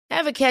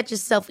Ever catch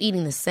yourself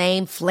eating the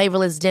same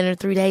flavorless dinner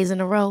 3 days in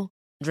a row?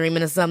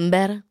 Dreaming of something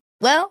better?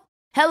 Well,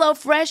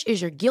 HelloFresh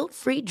is your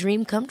guilt-free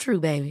dream come true,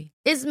 baby.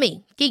 It's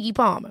me, Keke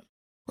Palmer.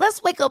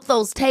 Let's wake up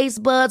those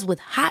taste buds with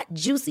hot,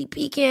 juicy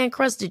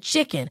pecan-crusted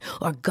chicken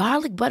or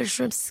garlic butter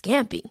shrimp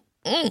scampi.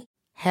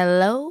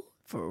 Hello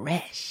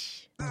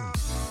Fresh.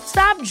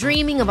 Stop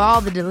dreaming of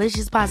all the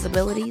delicious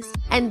possibilities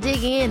and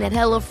dig in at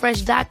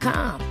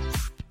HelloFresh.com.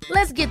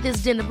 Let's get this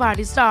dinner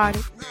party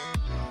started.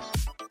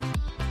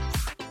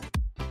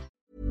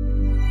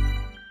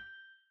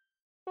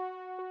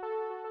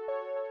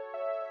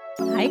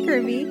 Hi,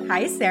 Kirby.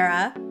 Hi,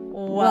 Sarah.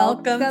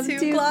 Welcome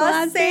to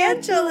Los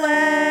Angeles.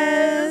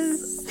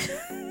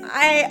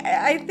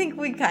 I think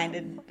we kind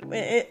of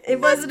it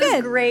wasn't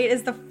as great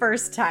as the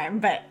first time,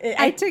 but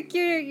I took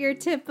your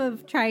tip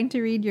of trying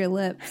to read your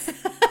lips.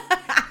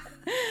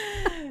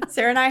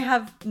 Sarah and I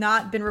have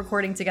not been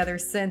recording together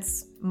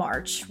since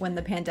March when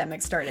the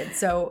pandemic started.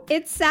 So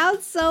it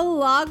sounds so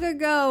long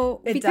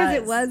ago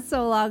it was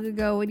so long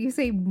ago when you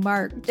say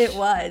March. It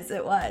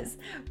was.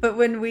 But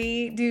when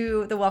we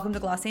do the Welcome to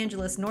Los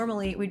Angeles,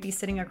 normally we'd be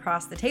sitting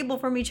across the table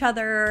from each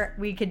other.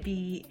 We could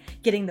be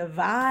getting the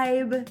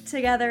vibe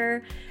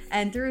together.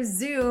 And through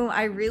Zoom,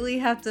 I really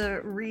have to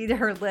read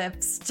her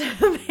lips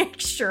to make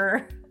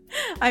sure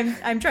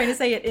I'm trying to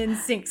say it in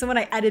sync. So when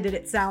I edit it,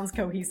 it sounds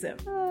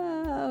cohesive.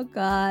 Oh,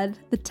 God.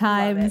 The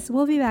times.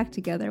 We'll be back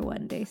together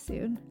one day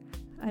soon.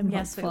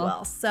 Yes, we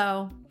will.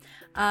 So,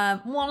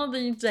 one of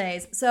these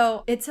days.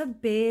 So, it's a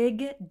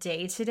big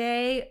day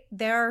today.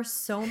 There are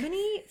so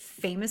many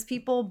famous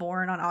people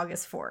born on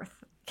August 4th.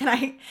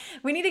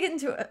 We need to get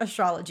into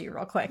astrology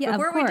real quick. Yeah,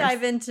 before we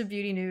dive into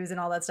beauty news and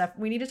all that stuff,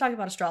 we need to talk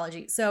about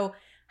astrology. So,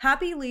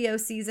 happy Leo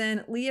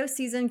season. Leo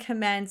season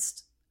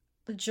commenced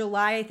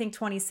July, I think,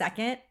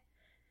 22nd.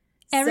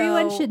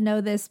 Everyone should know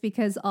this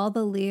because all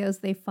the Leos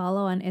they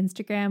follow on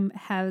Instagram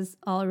has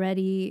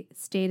already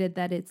stated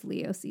that it's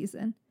Leo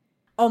season.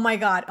 Oh my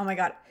God.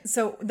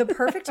 So the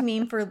perfect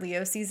meme for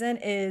Leo season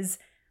is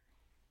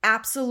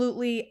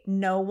absolutely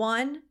no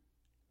one.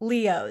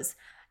 Leos.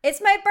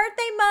 It's my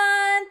birthday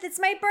month. It's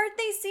my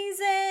birthday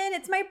season.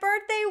 It's my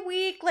birthday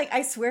week. Like,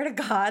 I swear to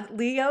God,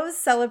 Leos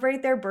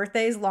celebrate their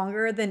birthdays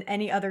longer than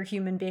any other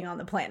human being on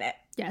the planet.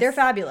 Yes. They're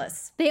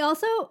fabulous. They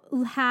also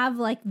have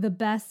like the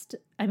best,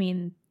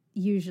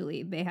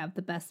 usually they have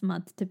the best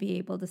month to be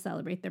able to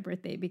celebrate their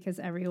birthday because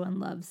everyone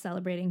loves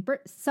celebrating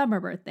summer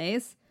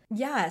birthdays.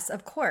 Yes,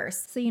 of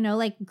course. So,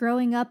 like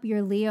growing up,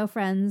 your Leo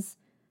friends,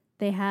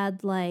 they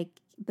had like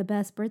the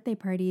best birthday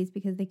parties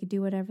because they could do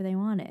whatever they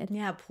wanted.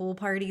 Yeah, pool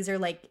parties or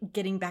like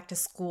getting back to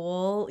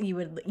school. You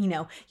would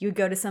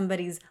go to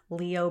somebody's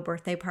Leo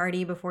birthday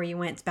party before you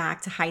went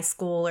back to high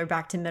school or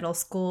back to middle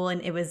school,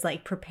 and it was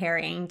like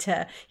preparing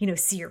to,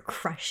 see your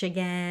crush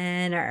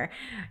again or,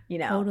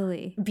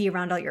 totally be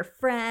around all your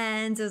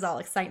friends. It was all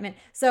excitement.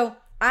 So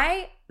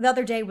the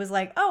other day was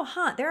like,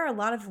 there are a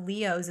lot of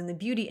Leos in the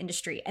beauty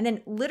industry. And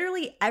then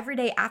literally every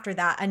day after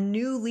that, a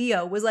new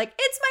Leo was like,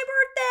 it's my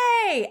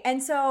birthday.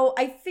 And so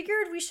I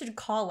figured we should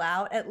call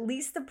out at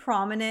least the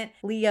prominent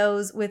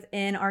Leos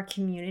within our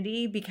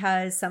community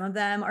because some of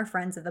them are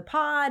friends of the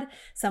pod.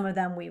 Some of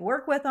them we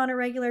work with on a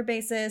regular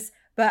basis.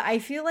 But I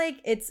feel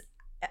like it's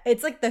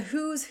like the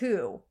who's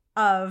who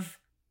of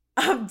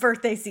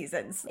birthday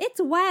seasons.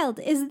 It's wild.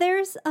 Is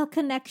there a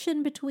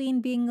connection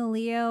between being a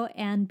Leo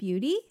and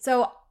beauty?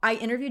 So I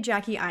interviewed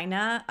Jackie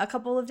Aina a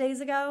couple of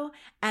days ago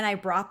and I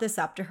brought this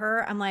up to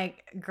her. I'm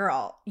like,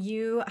 girl,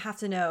 you have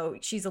to know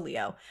she's a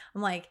Leo.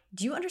 I'm like,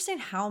 do you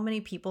understand how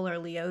many people are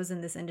Leos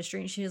in this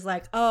industry? And she was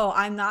like, oh,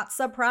 I'm not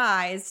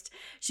surprised.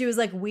 She was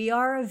like, we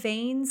are a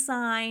vain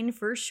sign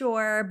for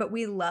sure, but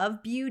we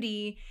love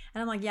beauty.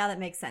 And I'm like, yeah, that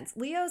makes sense.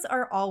 Leos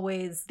are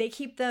always, they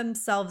keep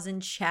themselves in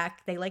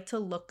check. They like to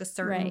look a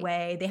certain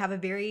way. They have a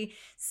very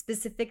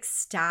specific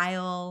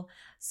style.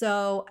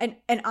 So,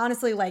 and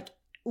honestly, like,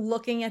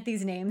 looking at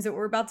these names that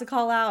we're about to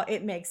call out,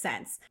 it makes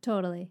sense.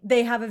 Totally.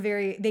 They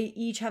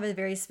each have a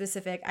very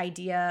specific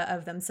idea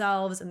of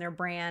themselves and their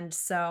brand.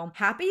 So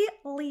happy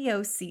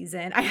Leo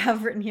season. I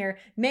have written here,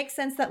 makes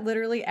sense that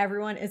literally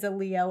everyone is a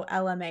Leo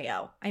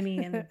LMAO. I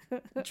mean,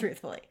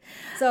 truthfully.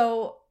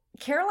 So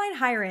Caroline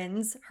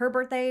Hirons, her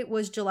birthday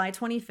was July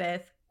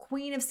 25th,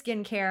 queen of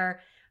skincare.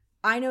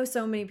 I know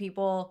so many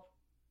people,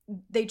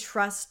 they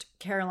trust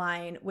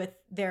Caroline with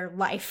their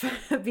life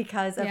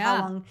because of how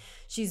long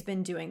she's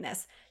been doing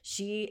this.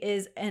 She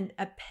is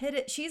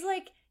she's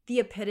like the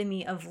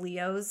epitome of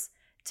Leos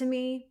to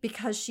me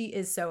because she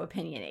is so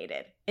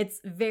opinionated.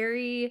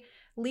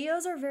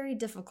 Leos are very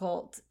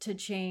difficult to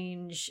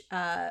change.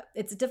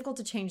 It's difficult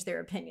to change their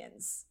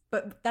opinions,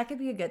 but that could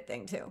be a good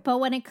thing too. But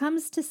when it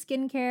comes to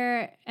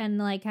skincare and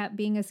like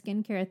being a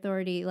skincare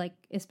authority, like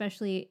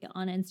especially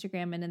on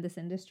Instagram and in this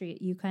industry,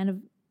 you kind of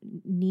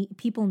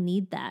people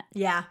need that.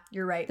 Yeah,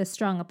 you're right. The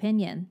strong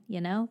opinion,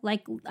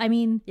 like, I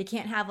mean, you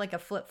can't have like a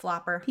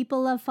flip-flopper.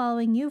 People love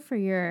following you for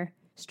your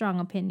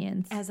strong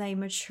opinions. As I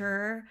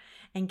mature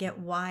and get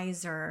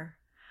wiser,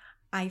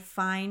 I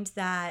find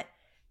that,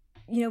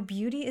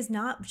 beauty is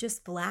not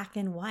just black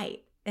and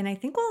white. And I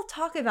think we'll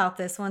talk about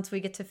this once we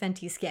get to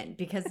Fenty Skin,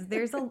 because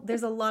there's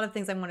a lot of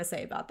things I want to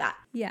say about that.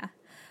 Yeah.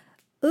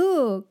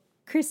 Ooh,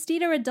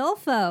 Christina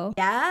Rodolfo.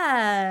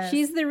 Yeah.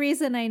 She's the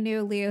reason I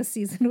knew Leo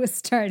season was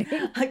starting.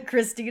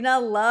 Christina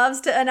loves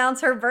to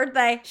announce her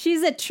birthday.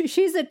 She's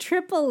a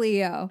triple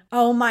Leo.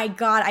 Oh my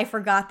God, I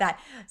forgot that.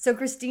 So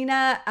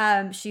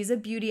Christina, she's a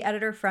beauty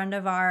editor friend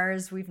of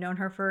ours. We've known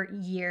her for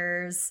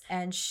years,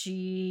 and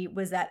she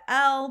was at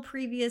Elle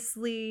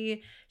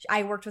previously.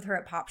 I worked with her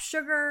at Pop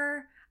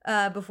Sugar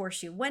before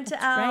she went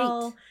to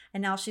Elle, right.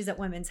 and now she's at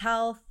Women's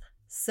Health.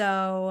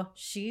 So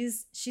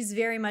she's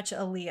very much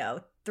a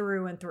Leo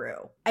through and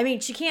through. I mean,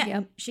 she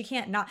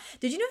can't not.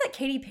 Did you know that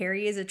Katy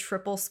Perry is a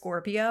triple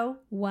Scorpio?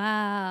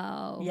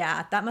 Wow.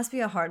 Yeah, that must be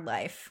a hard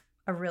life.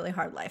 A really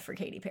hard life for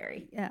Katy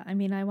Perry. Yeah, I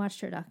mean, I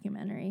watched her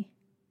documentary.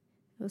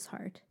 It was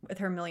hard. With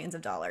her millions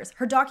of dollars.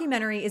 Her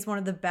documentary is one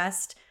of the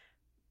best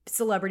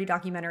celebrity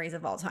documentaries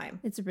of all time.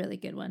 It's a really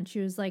good one. She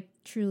was like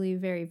truly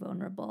very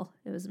vulnerable.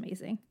 It was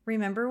amazing.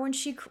 Remember when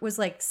she was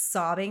like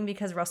sobbing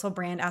because Russell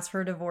Brand asked for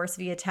a divorce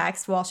via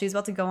text while she was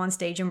about to go on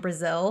stage in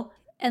Brazil?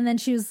 And then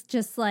she was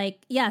just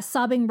like, yeah,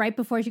 sobbing right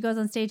before she goes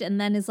on stage, and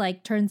then is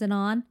like, turns it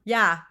on.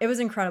 Yeah, it was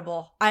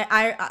incredible.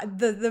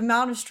 The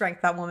amount of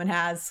strength that woman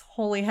has.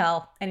 Holy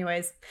hell.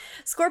 Anyways,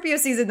 Scorpio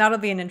season, that'll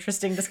be an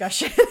interesting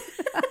discussion.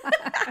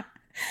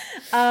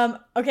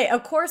 Okay,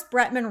 of course,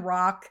 Bretman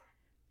Rock.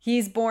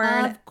 He's born,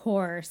 of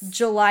course,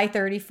 July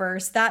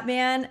 31st. That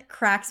man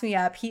cracks me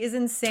up. He is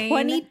insane.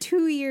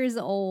 22 years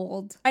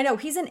old. I know,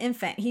 he's an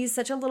infant. He's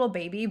such a little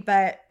baby,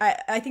 but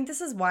I think this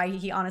is why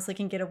he honestly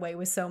can get away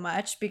with so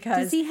much,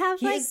 because does he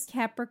have like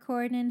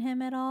Capricorn in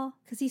him at all?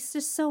 Because he's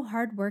just so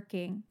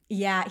hardworking.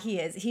 Yeah, he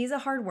is. He's a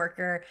hard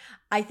worker.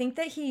 I think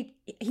that he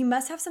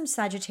must have some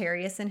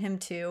Sagittarius in him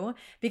too,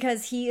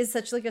 because he is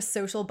such like a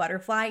social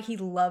butterfly. He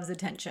loves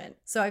attention.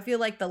 So I feel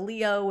like the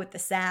Leo with the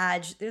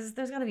Sag, there's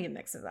got to be a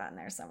mix of that in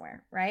there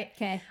somewhere, right?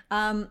 Okay.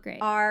 Great.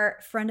 Our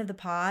friend of the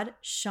pod,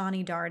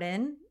 Shani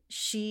Darden.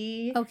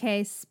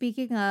 Okay,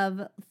 speaking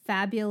of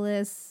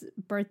fabulous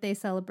birthday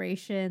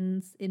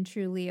celebrations in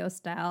true Leo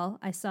style,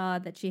 I saw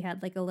that she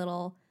had like a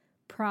little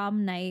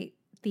prom night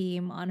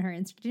theme on her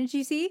Instagram. Didn't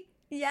you see?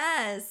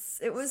 Yes,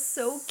 it was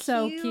so cute.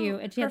 So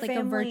cute. And she had like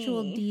a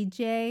virtual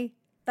DJ.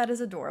 That is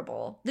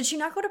adorable. Did she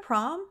not go to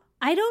prom?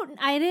 I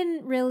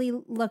didn't really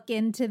look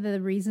into the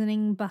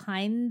reasoning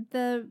behind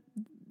the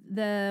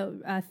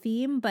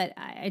theme, but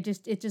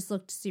it just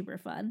looked super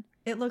fun.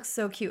 It looks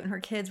so cute, and her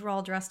kids were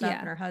all dressed up,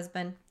 and her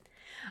husband.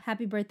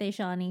 Happy birthday,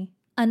 Shani.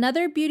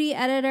 Another beauty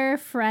editor,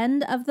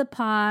 friend of the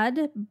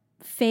pod,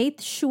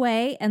 Faith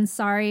Shui. And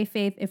sorry,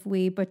 Faith, if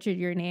we butchered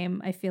your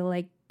name. I feel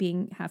like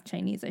being half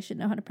Chinese, I should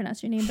know how to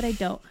pronounce your name, but I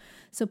don't.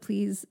 So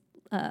please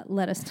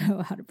let us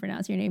know how to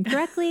pronounce your name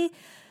correctly.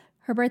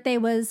 Her birthday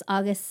was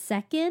August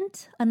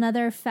 2nd.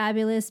 Another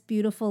fabulous,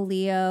 beautiful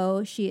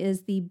Leo. She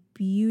is the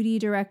beauty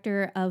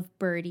director of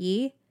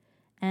Birdie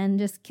and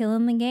just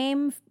killing the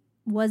game.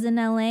 Was in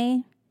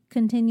LA,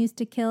 continues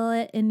to kill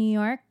it in New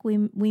York.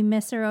 We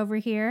miss her over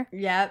here.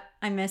 Yep,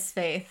 I miss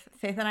Faith.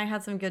 Faith and I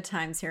had some good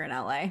times here in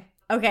LA.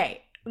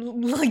 Okay,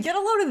 get a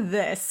load of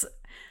this.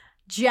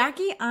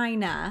 Jackie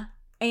Aina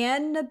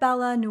and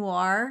Nabella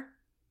Noir,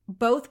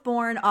 both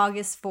born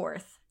August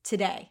 4th,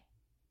 today.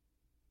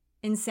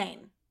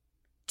 Insane.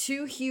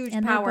 Two huge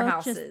and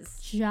powerhouses. They're both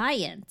just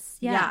giants.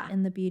 Yeah,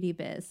 in the beauty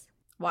biz.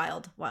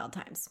 Wild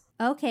times.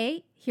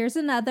 Okay, here's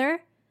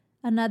another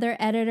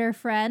editor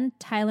friend,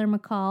 Tyler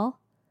McCall.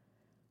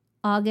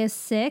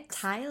 August 6th.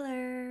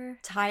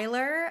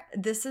 Tyler,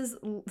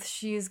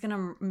 she's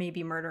gonna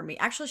maybe murder me.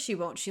 Actually, she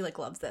won't. She like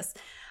loves this.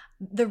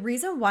 The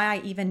reason why I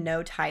even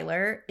know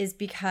Tyler is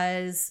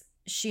because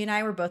she and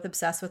I were both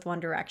obsessed with One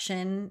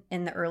Direction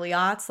in the early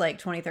aughts, like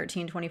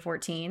 2013,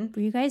 2014.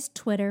 Were you guys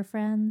Twitter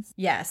friends?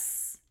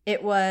 Yes.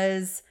 It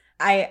was,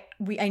 I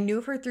knew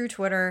of her through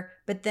Twitter,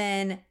 but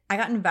then I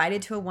got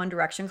invited to a One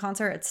Direction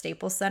concert at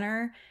Staples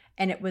Center,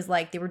 and it was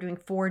like they were doing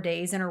 4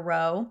 days in a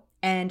row.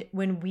 And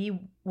when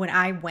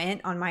I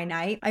went on my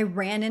night, I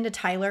ran into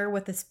Tyler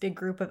with this big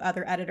group of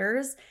other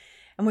editors,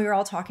 and we were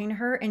all talking to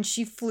her, and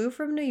she flew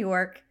from New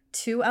York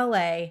to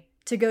LA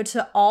to go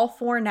to all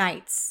 4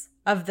 nights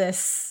of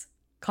this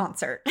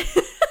concert.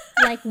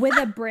 Like with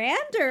a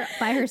brand or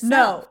by herself?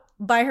 No,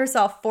 by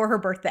herself for her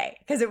birthday,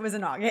 because it was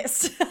in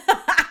August.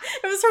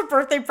 It was her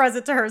birthday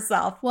present to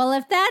herself. Well,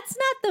 if that's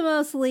not the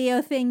most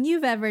Leo thing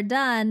you've ever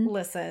done,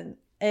 listen,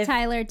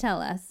 Tyler,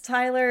 tell us.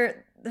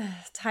 Tyler,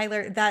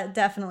 that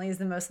definitely is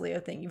the most Leo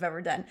thing you've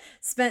ever done.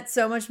 Spent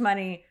so much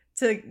money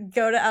to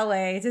go to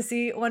LA to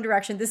see One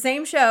Direction, the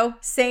same show,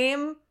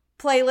 same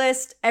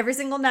playlist every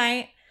single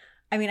night.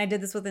 I mean, I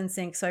did this with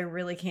NSYNC, so I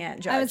really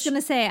can't judge. I was going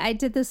to say, I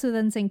did this with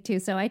NSYNC too,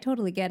 so I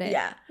totally get it.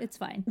 Yeah. It's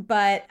fine.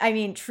 But, I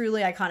mean,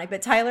 truly iconic.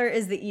 But Tyler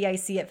is the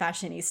EIC at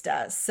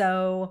Fashionista,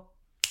 so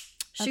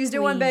she's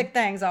doing big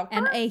things.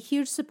 And a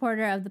huge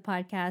supporter of the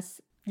podcast.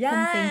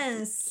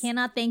 Yes.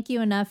 Cannot thank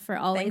you enough for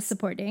always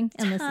supporting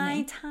and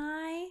listening.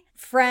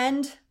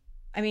 Friend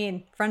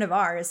of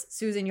ours,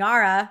 Susan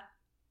Yara,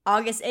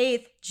 August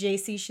 8th,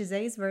 JC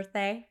Chazet's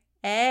birthday.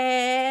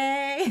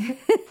 Hey.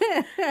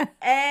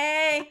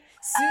 Hey.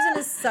 Susan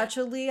is such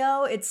a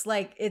Leo. It's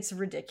like, it's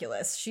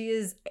ridiculous. She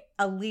is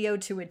a Leo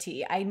to a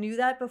T. I knew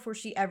that before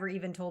she ever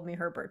even told me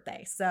her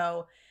birthday.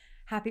 So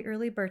happy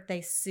early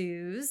birthday,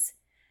 Suze.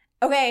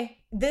 Okay,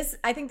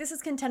 I think this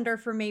is contender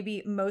for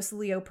maybe most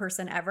Leo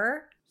person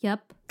ever.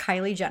 Yep.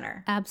 Kylie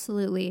Jenner.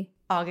 Absolutely.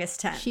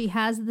 August 10th. She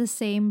has the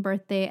same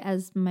birthday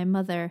as my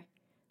mother,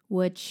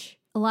 which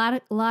a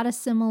lot of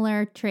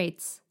similar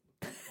traits.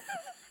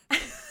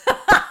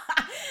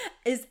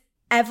 Is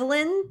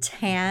Evelyn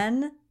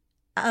Tan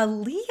a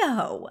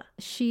Leo?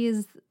 She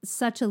is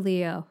such a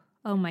Leo.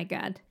 Oh my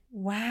God.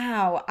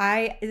 Wow.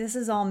 This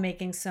is all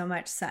making so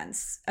much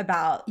sense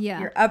about Yeah.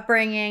 your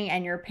upbringing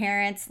and your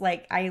parents.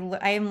 Like I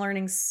am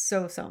learning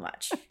so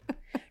much.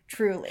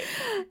 Truly.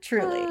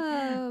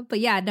 But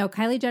yeah, no,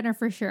 Kylie Jenner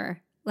for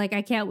sure. Like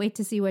I can't wait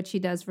to see what she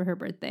does for her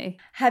birthday.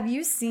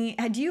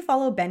 Do you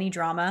follow Benny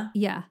Drama?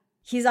 Yeah.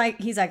 He's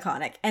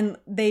iconic. And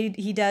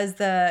he does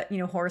the,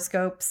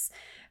 horoscopes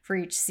for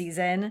each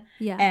season.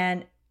 Yeah.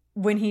 And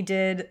when he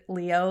did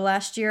Leo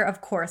last year, of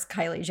course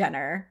Kylie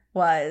Jenner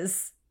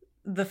was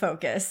the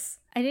focus.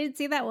 I didn't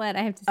see that one.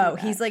 I have to see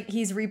that.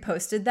 He's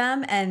reposted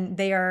them and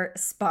they are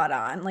spot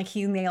on. Like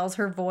he nails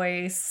her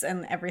voice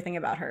and everything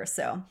about her.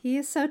 So he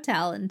is so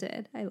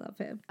talented. I love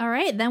him. All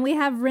right. Then we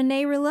have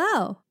Renee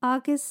Rouleau,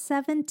 August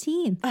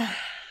 17th.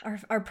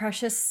 our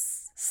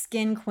precious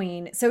skin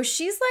queen. So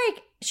she's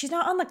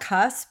not on the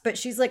cusp, but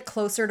she's like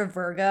closer to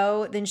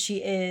Virgo than she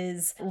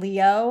is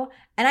Leo.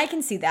 And I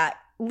can see that.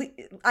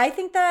 I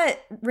think that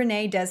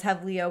Renee does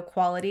have Leo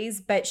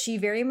qualities, but she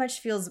very much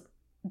feels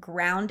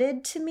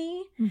grounded to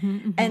me.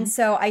 And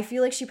so I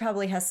feel like she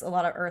probably has a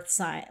lot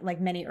of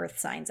many earth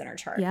signs in her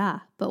chart. Yeah.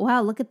 But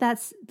wow, look at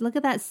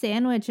that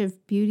sandwich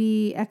of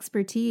beauty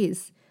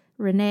expertise.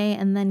 Renee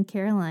and then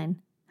Caroline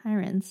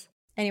Hirons.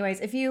 Anyways,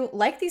 if you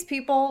like these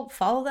people,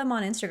 follow them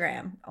on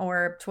Instagram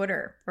or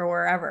Twitter or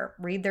wherever.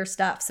 Read their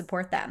stuff,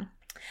 support them.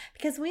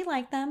 Because we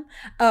like them.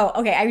 Oh,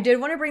 okay. I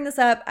did want to bring this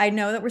up. I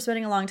know that we're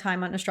spending a long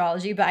time on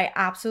astrology, but I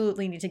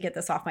absolutely need to get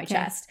this off my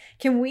chest.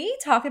 Can we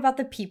talk about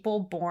the people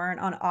born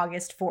on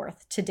August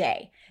 4th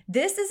today?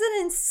 This is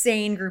an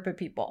insane group of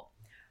people.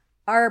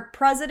 Our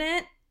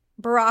president,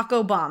 Barack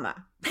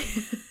Obama.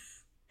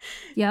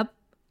 Yep.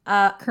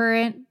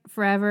 Current,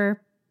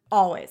 forever.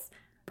 Always.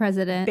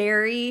 President.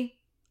 Barry,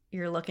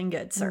 you're looking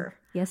good, sir.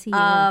 Yes, he is.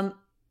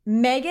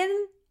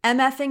 Meghan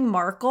MFing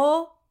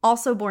Markle,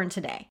 also born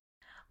today.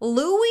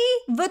 Louis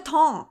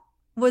Vuitton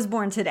was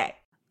born today.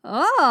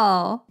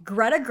 Oh.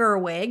 Greta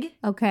Gerwig.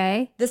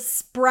 Okay. The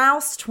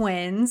Sprouse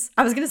twins.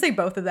 I was going to say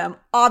both of them,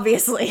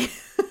 obviously.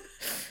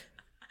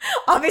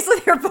 Obviously,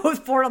 they're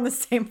both born on the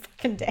same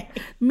fucking day.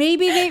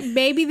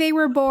 Maybe they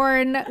were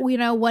born,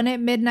 one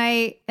at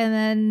midnight and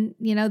then,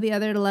 the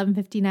other at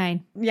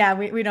 11:59. Yeah,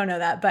 we don't know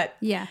that, but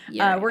yeah,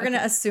 we're going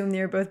to assume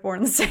they were both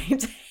born the same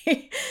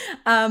day.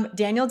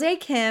 Daniel Day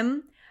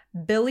Kim,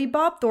 Billy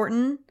Bob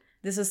Thornton.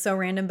 This is so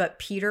random, but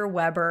Peter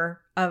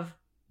Weber of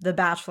The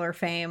Bachelor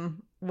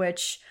fame,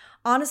 which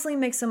honestly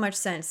makes so much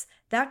sense.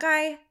 That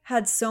guy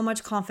had so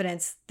much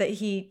confidence that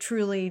he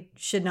truly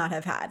should not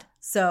have had.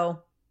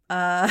 So,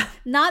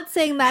 not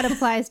saying that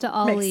applies to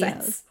all Leos.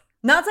 Sense.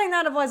 Not saying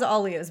that applies to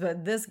all Leos,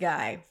 but this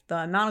guy, the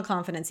amount of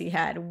confidence he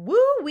had,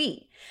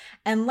 woo-wee.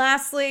 And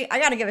lastly, I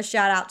got to give a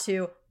shout out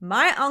to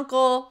my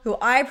uncle, who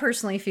I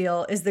personally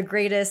feel is the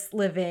greatest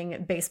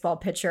living baseball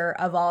pitcher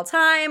of all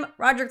time,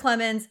 Roger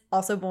Clemens,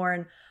 also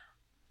born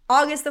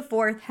August the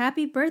 4th.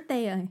 Happy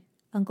birthday,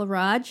 Uncle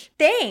Raj.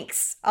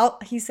 Thanks.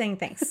 He's saying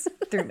thanks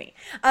through me.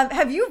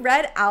 Have you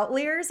read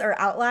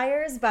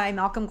Outliers by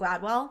Malcolm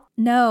Gladwell?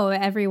 No,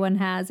 everyone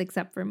has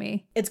except for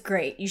me. It's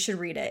great. You should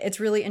read it.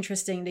 It's really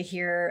interesting to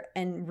hear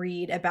and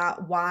read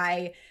about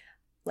why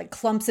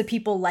clumps of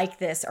people like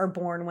this are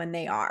born when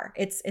they are.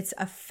 It's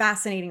a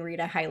fascinating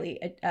read. I highly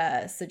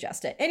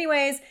suggest it.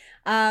 Anyways,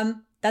 it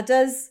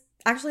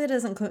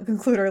doesn't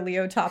conclude our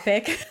Leo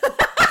topic.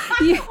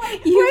 You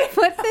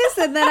put this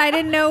and then I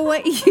didn't know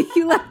what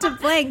you left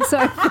it blank, so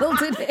I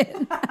filled it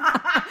in.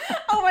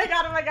 Oh my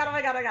god.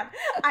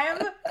 I am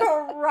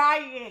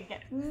crying.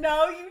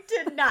 No, you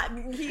did not.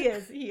 He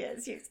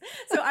is.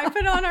 So I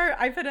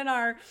put in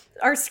our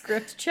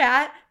script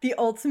chat the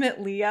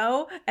ultimate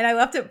Leo, and I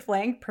left it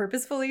blank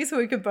purposefully so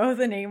we could both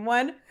name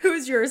one.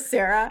 Who's yours,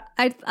 Sarah?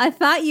 I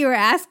thought you were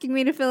asking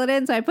me to fill it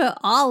in, so I put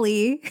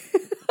Ollie.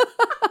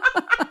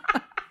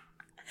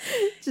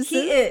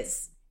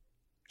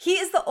 He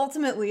is the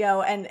ultimate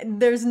Leo,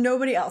 and there's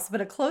nobody else.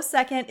 But a close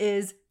second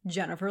is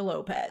Jennifer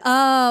Lopez.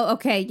 Oh,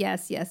 okay.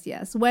 Yes.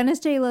 When is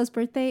J-Lo's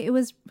birthday?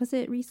 Was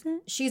it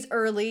recent? She's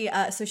early.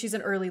 So she's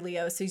an early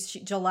Leo. So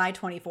July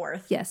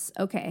 24th. Yes.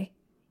 Okay.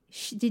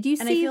 Did you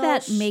see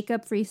that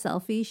makeup-free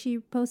selfie she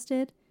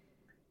posted?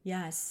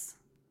 Yes.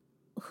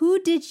 Who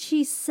did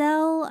she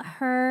sell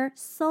her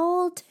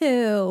soul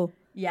to?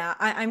 Yeah,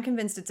 I'm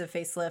convinced it's a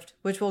facelift,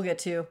 which we'll get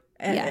to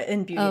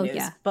in beauty news.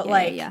 Yeah. But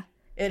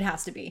it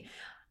has to be.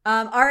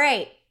 All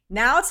right,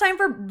 now it's time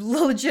for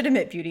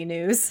legitimate beauty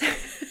news.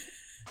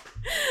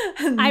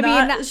 I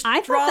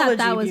thought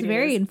that was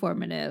very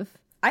informative.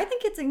 I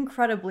think it's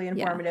incredibly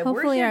informative. Yeah,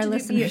 hopefully We're our here to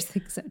listeners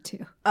think so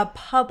too. a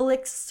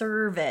public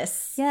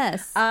service.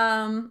 Yes.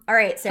 All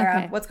right, Sarah,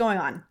 Okay. what's going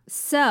on?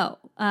 So,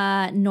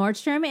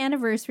 Nordstrom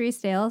anniversary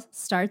sale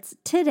starts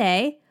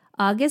today,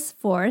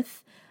 August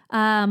 4th.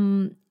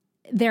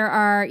 There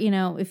are,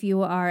 if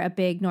you are a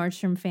big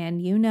Nordstrom fan,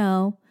 you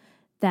know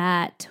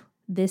that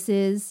this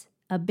is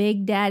a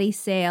big daddy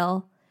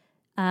sale.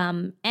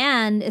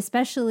 And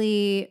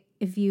especially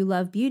if you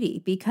love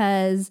beauty,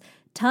 because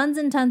tons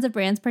and tons of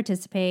brands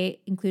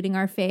participate, including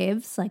our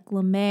faves like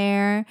La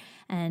Mer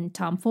and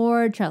Tom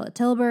Ford, Charlotte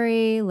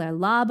Tilbury, Le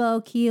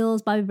Labo,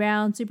 Kiehl's, Bobbi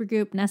Brown,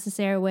 Supergoop,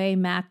 Necessaire Way,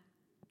 MAC,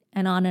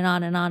 and on and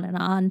on and on and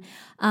on.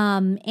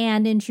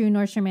 And in true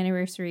Nordstrom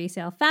anniversary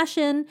sale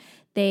fashion,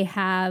 they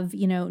have,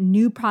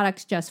 new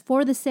products just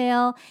for the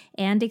sale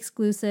and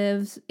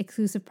exclusive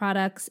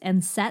products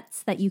and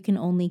sets that you can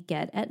only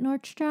get at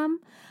Nordstrom.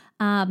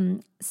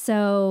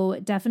 So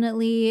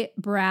definitely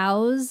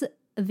browse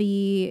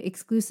the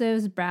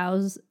exclusives,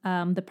 browse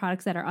the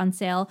products that are on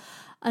sale.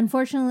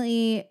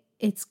 Unfortunately,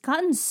 it's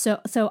gotten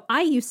so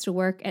I used to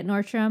work at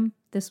Nordstrom.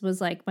 This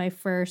was like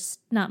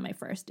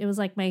it was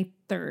like my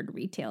third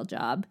retail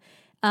job.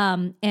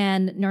 And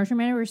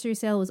Nordstrom anniversary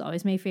sale was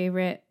always my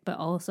favorite, but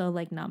also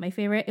like not my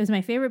favorite. It was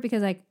my favorite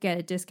because I could get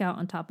a discount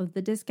on top of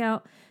the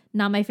discount.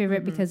 Not my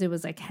favorite because it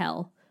was like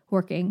hell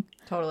working.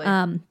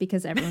 Totally.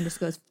 Because everyone just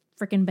goes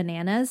freaking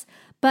bananas.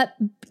 But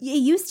it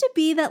used to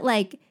be that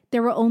like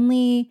there were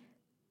only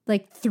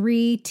like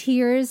 3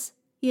 tiers,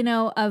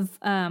 of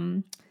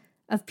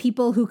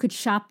people who could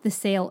shop the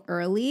sale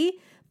early.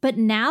 But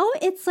now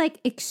it's like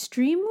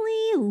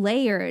extremely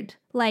layered.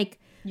 Like,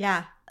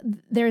 yeah.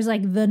 There's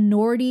like the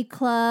Nordy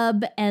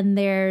Club, and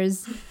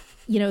there's,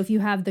 if you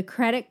have the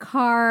credit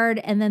card,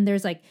 and then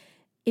there's like,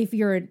 if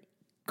you're a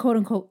quote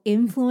unquote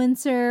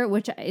influencer,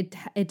 which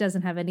it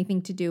doesn't have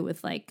anything to do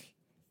with like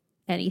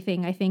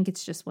anything. I think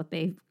it's just what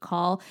they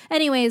call.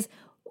 Anyways,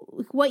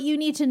 what you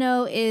need to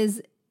know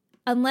is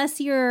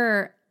unless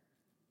you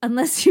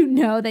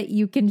know that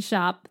you can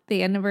shop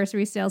the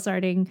anniversary sale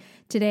starting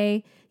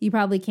today, you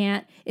probably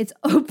can't. It's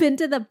open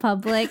to the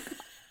public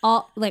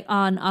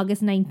on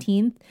August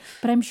 19th,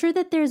 but I'm sure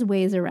that there's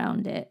ways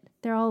around it.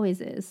 There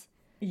always is.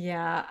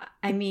 Yeah,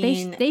 I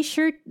mean,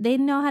 they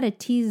know how to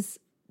tease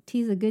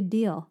a good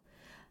deal.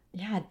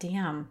 Yeah,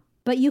 damn.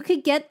 But you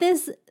could get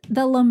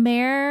the La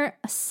Mer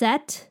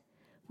set,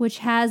 which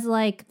has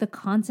like the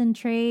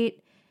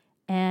concentrate,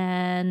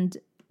 and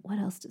what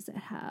else does it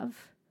have?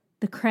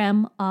 The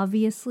creme,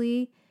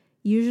 obviously,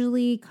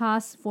 usually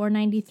costs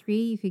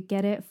 $4.93. You could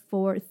get it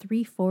for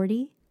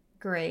 $3.40.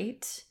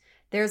 Great.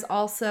 There's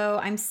also,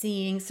 I'm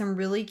seeing some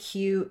really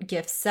cute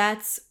gift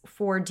sets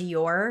for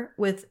Dior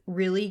with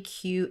really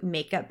cute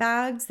makeup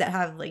bags that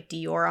have like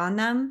Dior on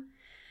them,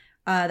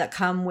 that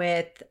come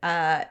with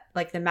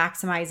like the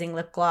maximizing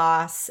lip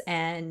gloss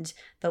and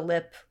the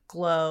lip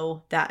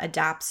glow that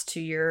adapts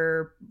to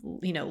your,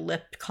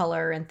 lip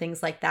color and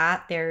things like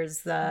that.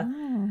 There's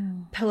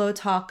the Pillow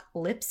Talk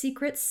Lip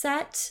Secret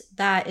set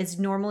that is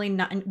normally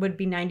would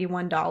be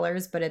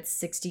 $91, but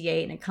it's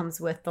 $68, and it comes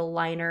with the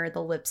liner,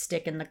 the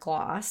lipstick, and the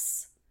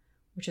gloss,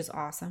 which is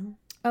awesome.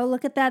 Oh,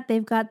 look at that.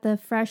 They've got the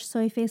fresh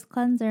soy face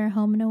cleanser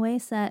home and away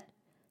set.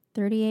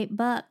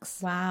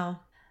 $38.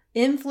 Wow.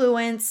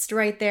 Influenced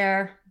right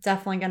there.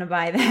 Definitely going to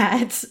buy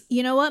that.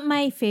 You know what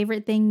my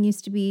favorite thing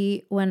used to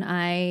be when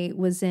I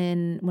was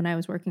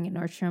working at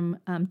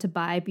Nordstrom to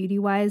buy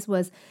beauty-wise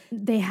was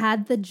they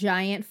had the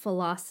giant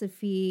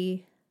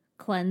Philosophy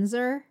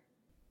cleanser.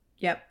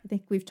 Yep. I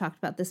think we've talked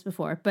about this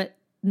before, but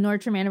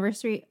Nordstrom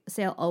anniversary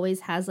sale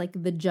always has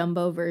like the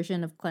jumbo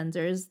version of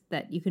cleansers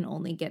that you can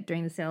only get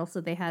during the sale.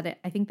 So they had it.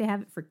 I think they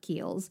have it for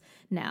Kiehl's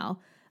now.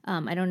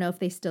 I don't know if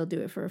they still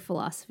do it for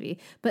Philosophy,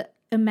 but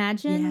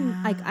imagine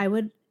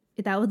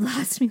that would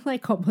last me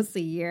like almost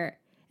a year,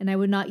 and I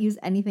would not use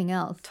anything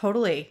else.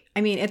 Totally.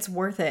 I mean, it's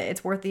worth it.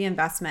 It's worth the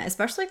investment,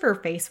 especially for a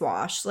face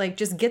wash. Like,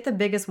 just get the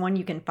biggest one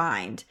you can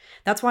find.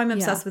 That's why I'm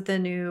obsessed with the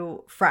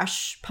new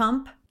Fresh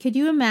Pump. Could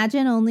you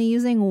imagine only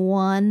using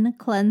one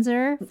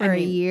cleanser for a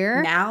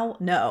year? Now,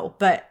 no,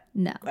 but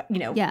no,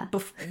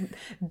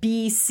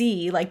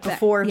 BC, like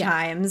before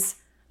times,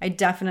 I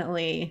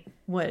definitely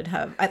would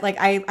have.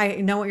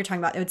 I know what you're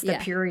talking about. It's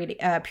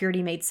the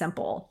Purity Made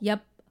Simple.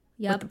 Yep.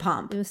 With the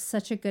pump. It was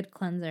such a good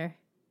cleanser.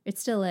 It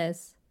still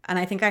is. And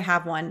I think I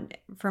have one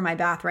for my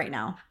bath right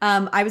now.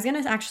 I was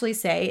going to actually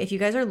say, if you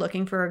guys are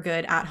looking for a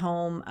good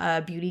at-home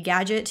beauty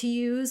gadget to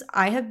use,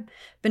 I have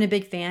been a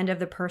big fan of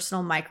the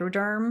Personal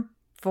Microderm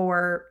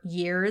for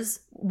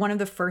years. One of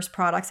the first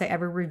products I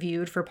ever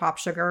reviewed for Pop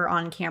Sugar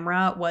on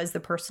camera was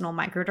the Personal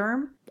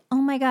Microderm.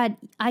 Oh my God.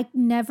 I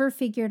never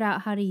figured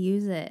out how to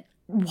use it.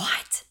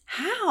 What?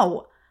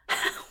 How?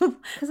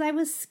 Because I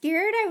was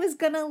scared I was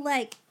going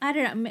to I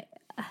don't know.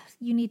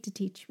 You need to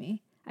teach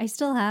me. I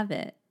still have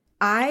it.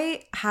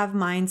 I have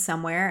mine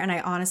somewhere, and I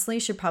honestly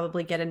should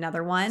probably get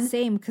another one.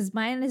 Same, because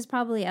mine is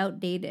probably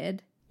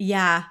outdated.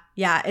 Yeah.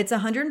 It's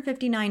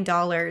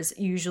 $159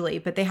 usually,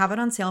 but they have it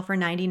on sale for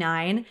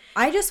 $99.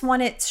 I just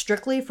want it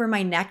strictly for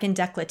my neck and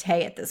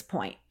décolleté at this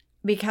point.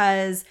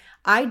 because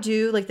I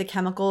do like the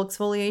chemical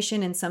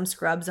exfoliation and some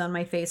scrubs on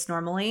my face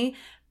normally.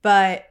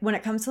 But when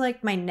it comes to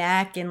like my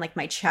neck and like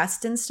my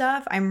chest and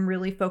stuff, I'm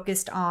really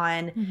focused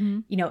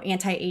on,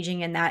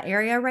 anti-aging in that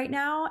area right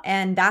now.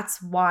 And that's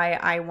why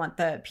I want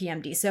the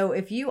PMD. So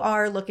if you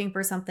are looking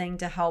for something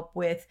to help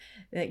with,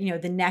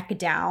 the neck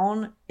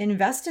down,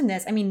 invest in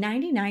this. I mean,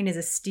 $99 is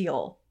a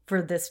steal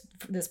for this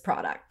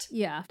product.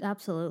 Yeah,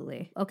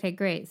 absolutely. Okay,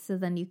 great. So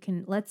then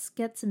let's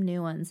get some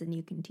new ones and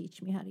you can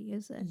teach me how to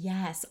use it.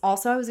 Yes.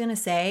 Also, I was going to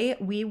say,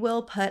 we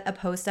will put a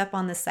post up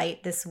on the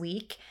site this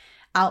week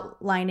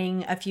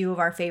outlining a few of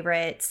our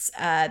favorites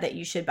that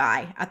you should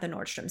buy at the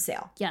Nordstrom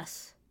sale.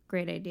 Yes,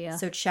 great idea.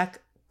 So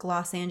check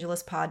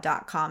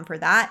glosangelespod.com for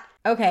that.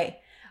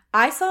 Okay,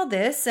 I saw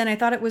this and I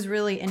thought it was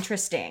really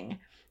interesting.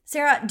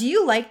 Sarah, do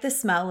you like the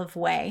smell of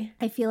Ouai?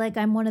 I feel like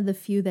I'm one of the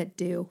few that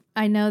do.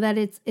 I know that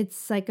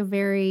it's like a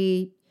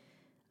very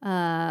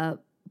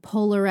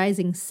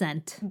polarizing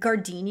scent.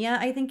 Gardenia,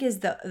 I think,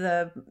 is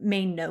the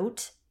main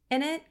note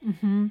in it.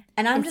 Mm-hmm.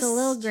 And it's a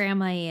little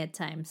grandma-y at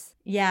times.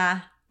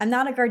 Yeah. I'm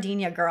not a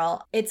gardenia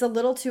girl. It's a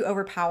little too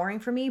overpowering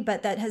for me,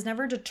 but that has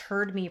never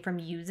deterred me from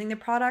using the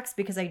products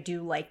because I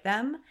do like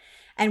them.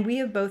 And we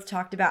have both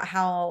talked about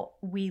how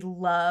we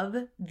love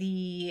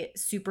the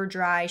super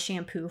dry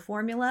shampoo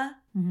formula.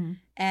 Mm-hmm.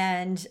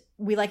 And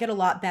we like it a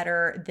lot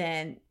better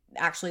than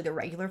actually the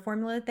regular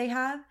formula that they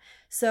have.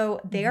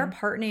 So they are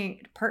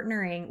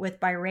partnering with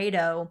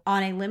Byredo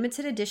on a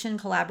limited edition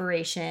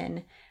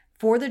collaboration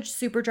for the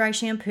super dry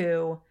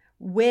shampoo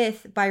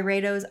with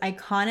Byredo's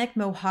iconic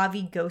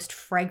Mojave Ghost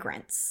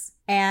fragrance.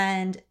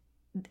 And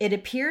it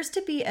appears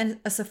to be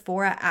a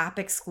Sephora app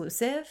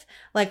exclusive.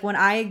 Like when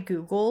I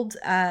Googled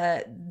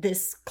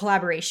this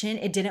collaboration,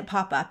 it didn't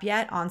pop up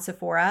yet on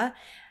Sephora.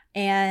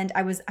 And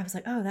I was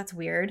like, oh, that's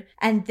weird.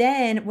 And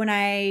then when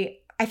I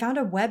found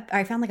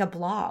like a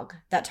blog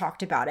that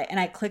talked about it, and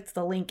I clicked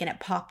the link and it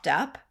popped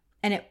up.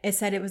 And it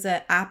said it was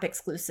an app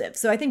exclusive.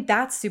 So I think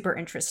that's super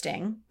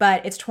interesting.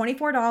 But it's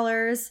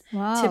 $24.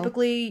 Wow.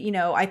 Typically,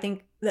 I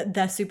think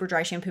the super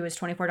dry shampoo is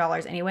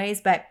 $24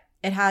 anyways. But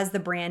it has the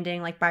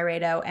branding like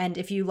Byredo. And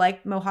if you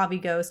like Mojave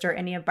Ghost or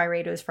any of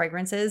Byredo's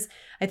fragrances,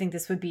 I think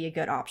this would be a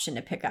good option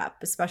to pick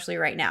up, especially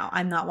right now.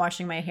 I'm not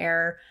washing my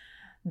hair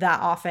that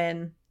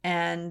often.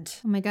 And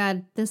oh my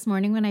God, this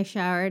morning when I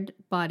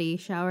body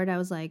showered, I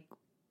was like,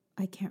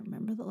 I can't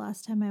remember the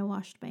last time I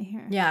washed my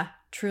hair. Yeah,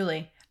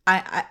 truly.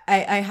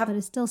 I have, but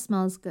it still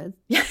smells good.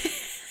 Yeah.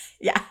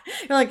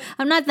 You're like,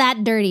 I'm not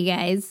that dirty,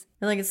 guys.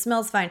 You're like, it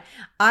smells fine.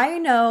 I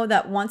know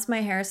that once my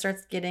hair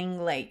starts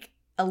getting like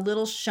a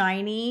little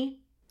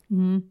shiny,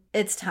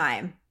 It's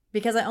time,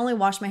 because I only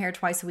wash my hair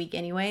twice a week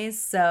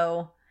anyways.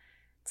 So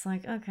it's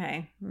like,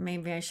 okay,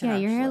 maybe I should. Yeah,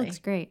 your hair looks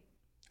great.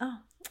 Oh,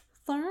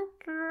 thank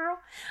you.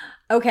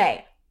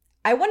 Okay,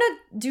 I want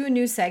to do a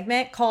new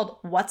segment called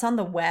 "What's on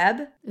the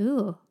Web."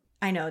 Ooh,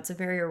 I know, it's a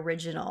very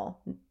original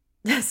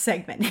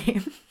segment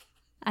name.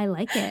 I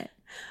like it.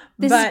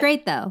 This is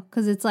great though,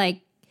 because it's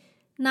like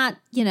not,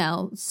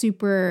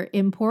 super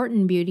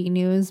important beauty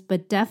news,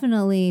 but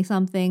definitely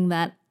something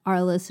that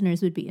our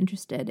listeners would be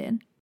interested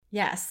in.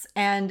 Yes.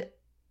 And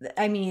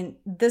I mean,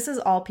 this is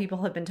all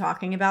people have been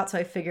talking about, so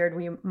I figured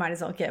we might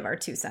as well give our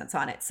 2 cents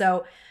on it.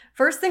 So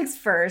first things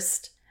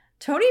first,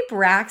 Toni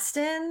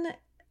Braxton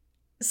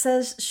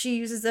says she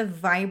uses a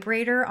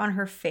vibrator on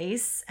her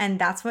face, and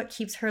that's what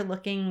keeps her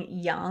looking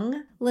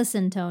young.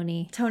 Listen,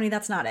 Toni,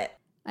 that's not it.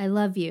 I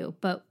love you,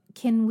 but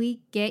can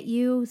we get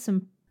you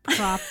some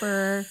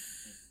proper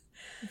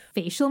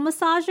facial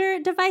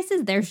massager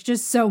devices? There's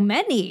just so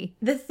many.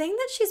 The thing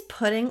that she's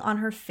putting on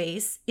her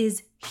face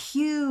is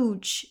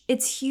huge.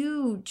 It's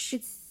huge.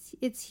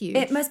 It's huge.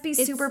 It must be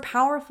super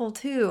powerful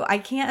too. I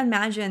can't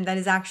imagine that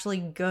is actually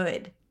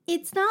good.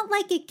 It's not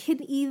like it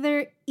could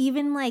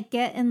even like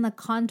get in the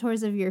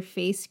contours of your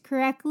face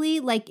correctly.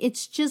 Like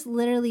it's just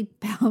literally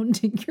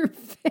pounding your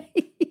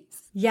face.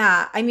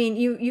 Yeah, I mean,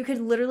 you could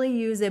literally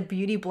use a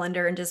beauty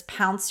blender and just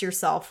pounce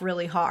yourself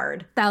really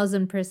hard.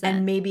 1000%.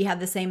 And maybe have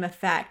the same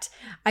effect.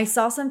 I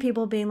saw some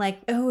people being like,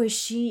 oh, is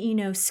she,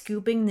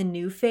 scooping the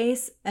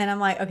NuFace? And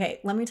I'm like, okay,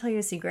 let me tell you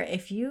a secret.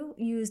 If you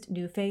used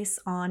NuFace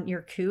on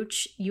your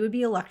cooch, you would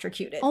be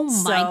electrocuted. Oh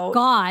my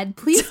God,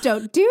 please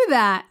don't do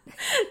that.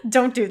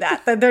 Don't do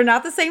that. They're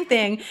not the same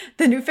thing.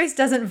 The NuFace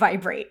doesn't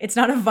vibrate. It's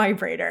not a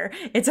vibrator.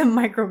 It's a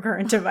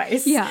microcurrent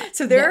device. Yeah.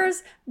 So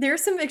there's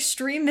some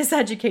extreme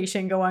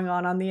miseducation going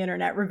on the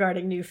internet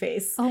regarding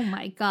NuFace. Oh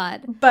my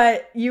God.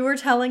 But you were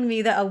telling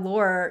me that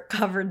Allure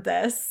covered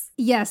this.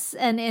 Yes,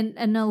 and in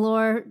an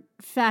Allure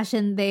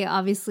fashion, they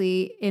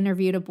obviously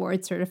interviewed a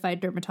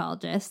board-certified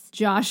dermatologist,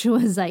 Joshua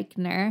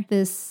Zeichner.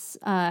 This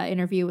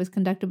interview was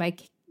conducted by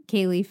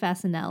Kaylee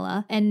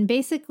Fasanella. And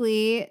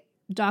basically,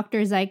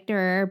 Dr.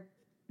 Zeichner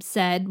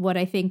said what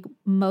I think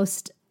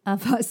most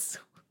of us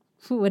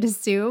would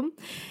assume,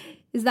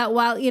 is that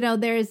while,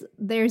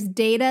 there's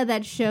data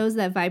that shows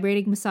that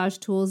vibrating massage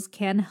tools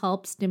can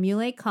help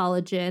stimulate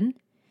collagen,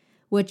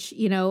 which,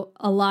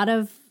 a lot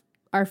of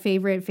our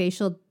favorite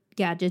facial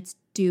gadgets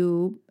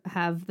do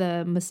have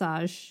the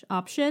massage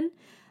option.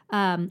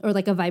 or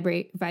like a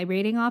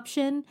vibrating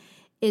option,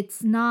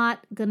 it's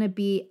not going to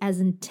be as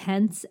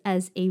intense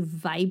as a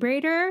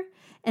vibrator.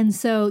 And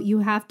so you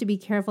have to be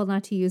careful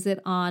not to use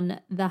it on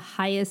the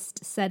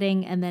highest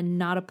setting and then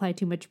not apply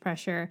too much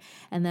pressure.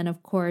 And then,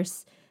 of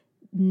course,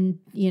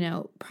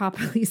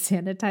 properly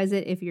sanitize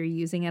it if you're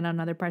using it on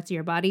other parts of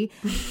your body.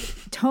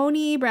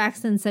 Toni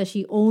Braxton says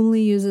she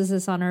only uses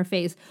this on her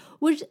face,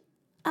 which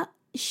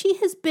she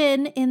has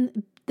been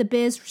in the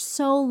biz for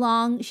so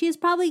long. She has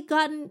probably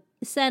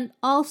sent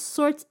all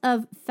sorts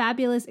of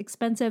fabulous,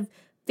 expensive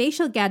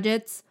facial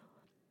gadgets,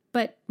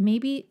 but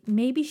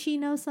maybe she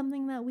knows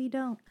something that we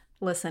don't.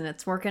 Listen,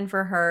 it's working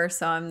for her,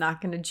 so I'm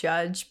not going to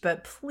judge,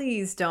 but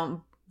please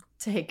don't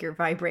take your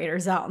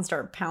vibrators out and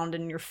start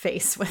pounding your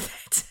face with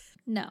it.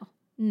 No.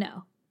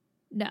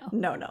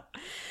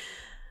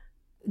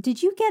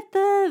 Did you get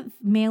the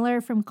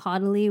mailer from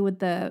Caudalie with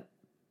the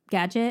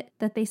gadget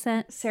that they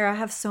sent? Sarah, I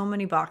have so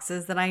many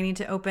boxes that I need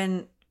to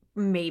open.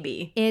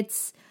 Maybe.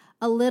 It's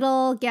a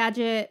little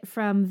gadget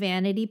from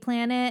Vanity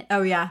Planet.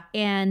 Oh, yeah.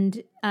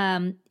 And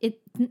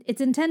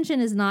its intention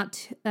is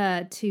not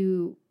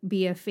to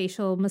be a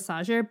facial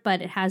massager,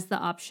 but it has the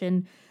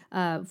option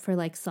for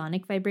like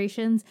sonic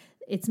vibrations.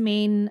 Its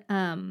main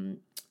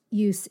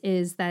use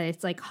is that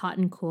it's like hot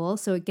and cool.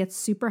 So it gets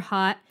super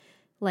hot,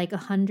 like I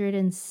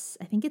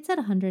think it's at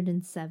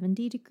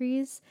 170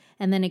 degrees.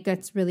 And then it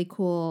gets really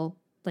cool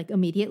like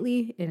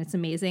immediately, and it's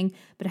amazing.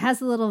 But it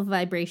has a little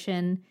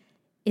vibration.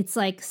 It's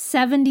like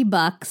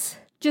 $70.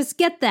 Just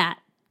get that.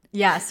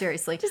 Yeah,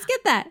 seriously. Just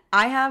get that.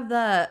 I have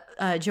the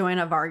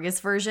Joanna Vargas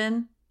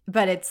version,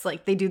 but it's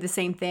like they do the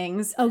same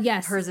things. Oh,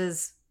 yes. Hers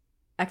is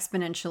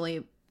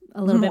exponentially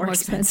a little bit more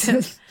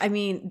expensive. I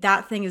mean,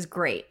 that thing is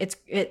great.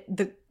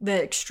 The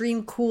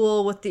extreme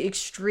cool with the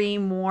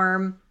extreme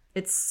warm.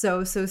 It's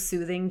so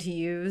soothing to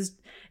use.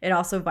 It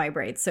also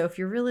vibrates. So if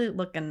you're really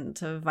looking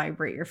to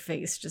vibrate your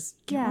face,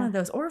 just get one of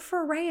those. Or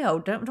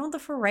Foreo. Don't the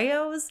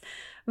Foreos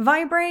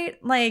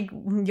vibrate? Like,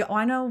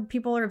 I know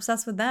people are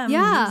obsessed with them.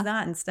 Yeah. Use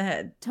that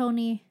instead.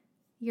 Toni,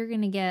 you're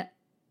going to get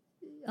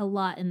a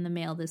lot in the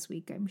mail this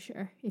week, I'm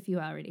sure, if you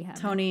already have.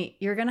 Toni,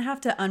 you're going to have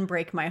to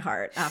unbreak my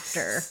heart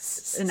after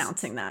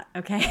announcing that,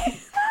 okay?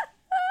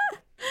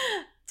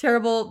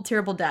 Terrible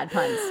dad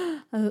puns.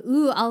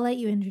 I'll let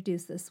you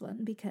introduce this one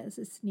because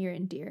it's near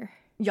and dear.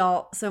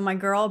 Y'all, so my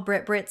girl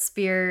Brit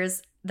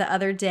Spears, the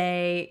other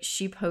day,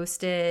 she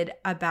posted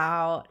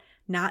about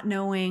not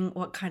knowing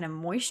what kind of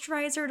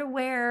moisturizer to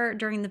wear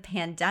during the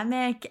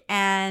pandemic.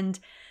 And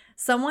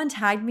someone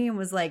tagged me and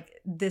was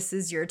like, this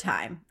is your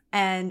time.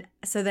 And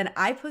so then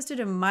I posted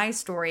in my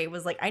story,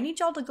 was like, I need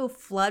y'all to go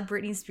flood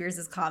Britney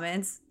Spears'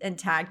 comments and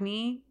tag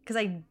me because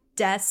I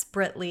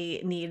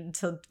desperately need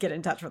to get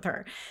in touch with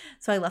her.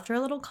 So I left her a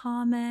little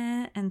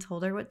comment and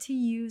told her what to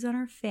use on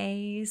her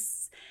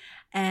face.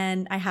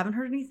 And I haven't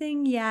heard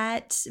anything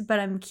yet, but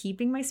I'm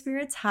keeping my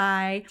spirits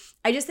high.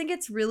 I just think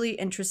it's really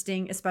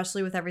interesting,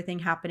 especially with everything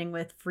happening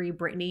with Free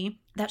Britney,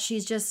 that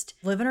she's just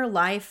living her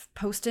life,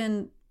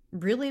 posting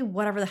really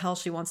whatever the hell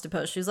she wants to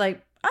post. She's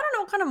like, I don't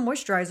know what kind of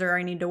moisturizer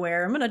I need to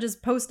wear. I'm going to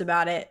just post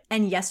about it.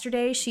 And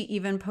yesterday she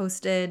even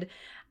posted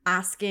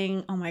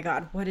asking, oh my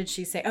God, what did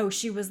she say? Oh,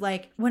 she was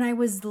like, when I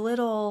was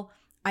little,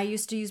 I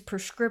used to use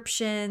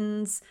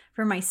prescriptions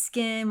for my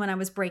skin when I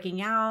was breaking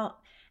out.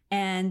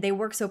 And they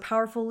work so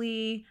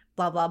powerfully,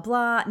 blah, blah,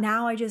 blah.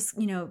 Now I just,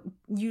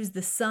 use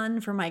the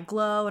sun for my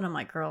glow. And I'm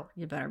like, girl,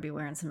 you better be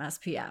wearing some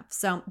SPF.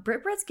 So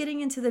Brit's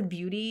getting into the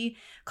beauty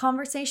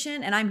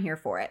conversation and I'm here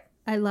for it.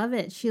 I love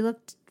it.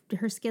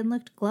 Her skin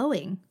looked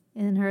glowing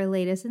in her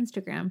latest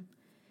Instagram.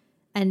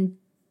 And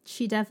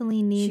she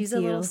definitely needs She's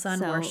a little sun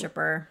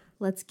worshiper.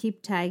 Let's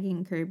keep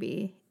tagging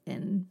Kirby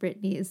in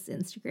Britney's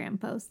Instagram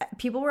post.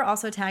 People were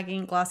also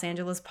tagging Los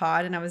Angeles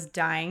Pod, and I was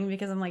dying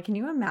because I'm like, can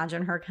you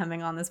imagine her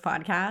coming on this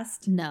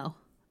podcast? No,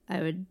 I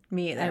would.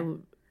 Me either.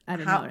 I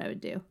don't know what I would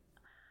do.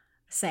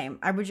 Same.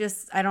 I would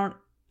just. I don't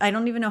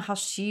even know how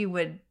she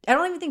would. I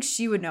don't even think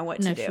she would know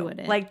what to do. She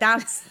wouldn't. Like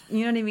that's.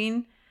 You know what I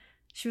mean?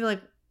 She'd be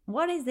like,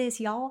 "What is this,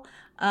 y'all?"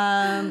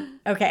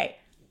 Okay.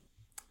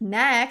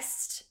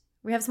 Next,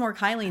 we have some more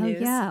Kylie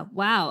news. Yeah.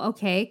 Wow.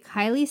 Okay.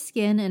 Kylie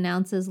Skin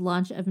announces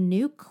launch of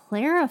new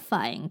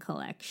clarifying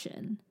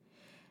collection.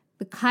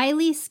 The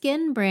Kylie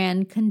Skin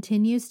brand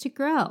continues to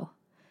grow.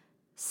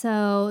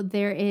 So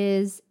there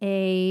is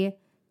a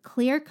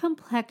clear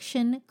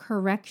complexion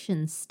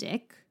correction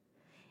stick,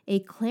 a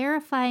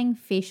clarifying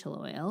facial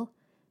oil,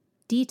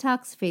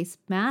 detox face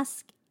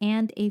mask,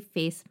 and a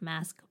face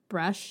mask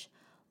brush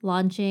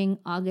launching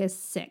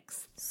August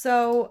 6th.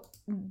 So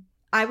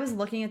I was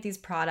looking at these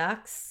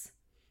products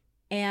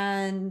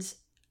and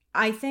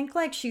I think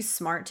like she's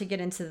smart to get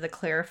into the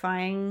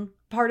clarifying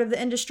part of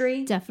the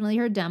industry. Definitely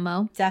her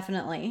demo.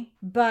 Definitely.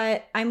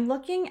 But I'm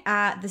looking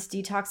at this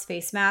detox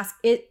face mask.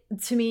 It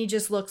to me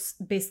just looks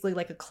basically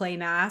like a clay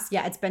mask.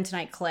 Yeah, it's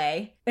bentonite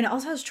clay. And it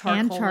also has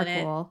charcoal in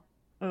it.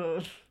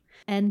 Ugh.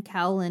 And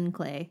kaolin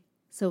clay.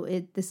 So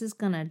this is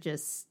gonna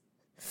just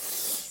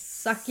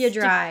suck you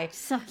dry.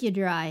 Suck you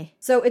dry.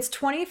 So it's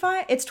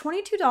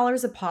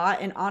 $22 a pot,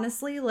 and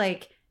honestly,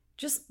 like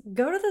just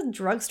go to the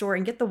drugstore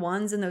and get the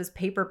ones in those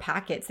paper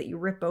packets that you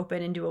rip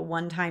open and do a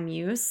one-time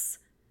use.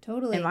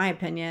 Totally. In my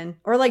opinion.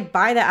 Or like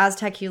buy the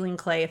Aztec healing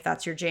clay if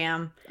that's your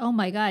jam. Oh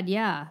my God,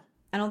 yeah.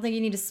 I don't think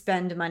you need to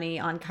spend money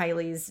on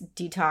Kylie's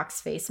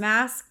detox face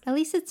mask. At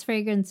least it's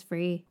fragrance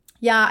free.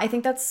 Yeah, I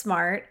think that's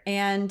smart.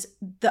 And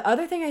the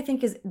other thing I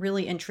think is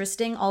really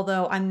interesting,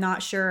 although I'm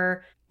not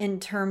sure in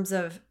terms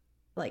of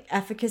like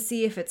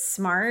efficacy if it's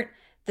smart,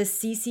 the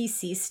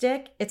CCC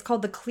stick, it's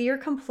called the Clear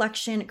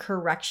Complexion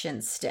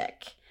Correction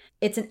Stick.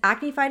 It's an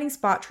acne-fighting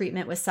spot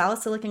treatment with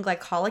salicylic and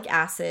glycolic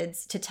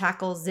acids to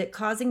tackle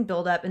zit-causing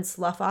buildup and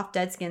slough off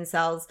dead skin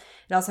cells.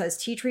 It also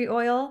has tea tree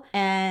oil,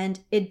 and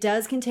it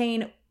does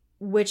contain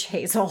witch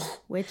hazel.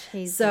 Witch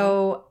hazel.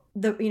 So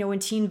when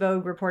Teen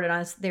Vogue reported on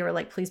us, they were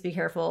like, please be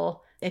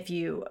careful if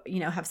you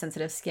have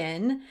sensitive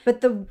skin. But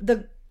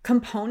the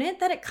component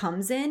that it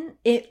comes in,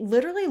 it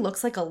literally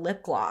looks like a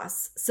lip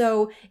gloss.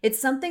 So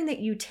it's something that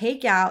you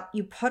take out,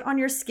 you put on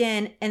your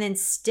skin, and then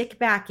stick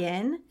back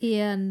in.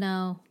 Yeah,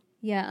 no.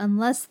 Yeah,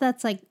 unless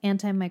that's like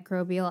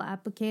antimicrobial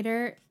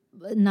applicator,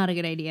 not a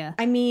good idea.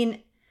 I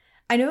mean,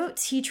 I know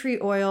tea tree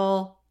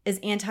oil is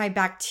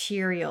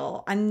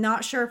antibacterial. I'm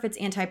not sure if it's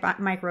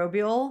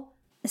antimicrobial.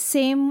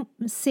 Same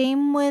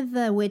with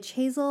the witch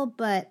hazel,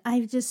 but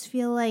I just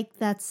feel like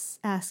that's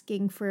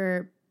asking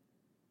for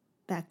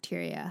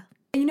bacteria.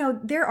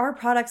 There are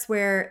products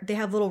where they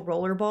have little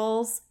roller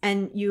balls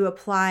and you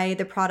apply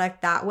the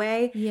product that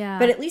way. Yeah.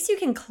 But at least you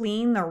can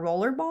clean the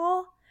roller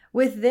ball.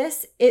 With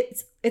this,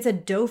 it's a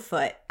doe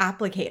foot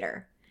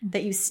applicator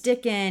that you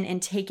stick in and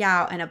take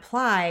out and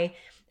apply.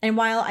 And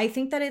while I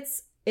think that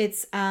it's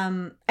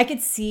I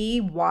could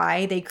see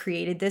why they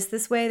created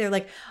this way. They're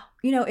like,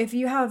 if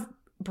you have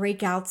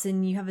breakouts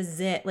and you have a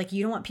zit, like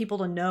you don't want people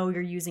to know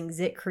you're using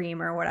zit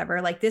cream or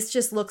whatever. Like this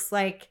just looks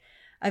like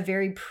a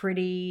very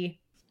pretty,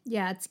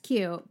 yeah, it's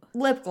cute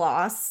lip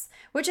gloss,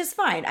 which is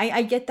fine.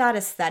 I get that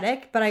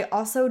aesthetic, but I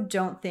also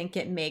don't think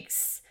it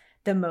makes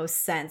the most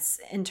sense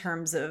in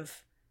terms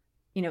of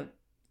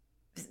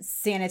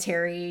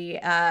sanitary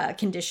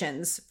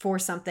conditions for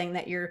something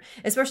that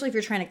especially if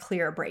you're trying to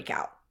clear a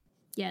breakout.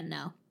 Yeah,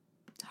 no.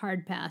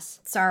 Hard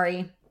pass.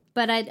 Sorry.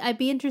 But I'd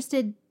be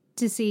interested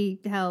to see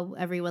how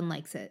everyone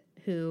likes it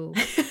who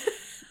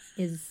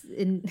is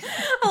in.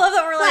 I love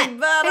that we're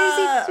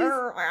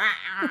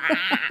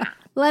like,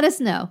 Let us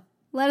know.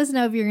 Let us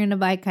know if you're going to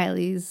buy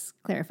Kylie's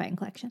clarifying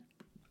collection.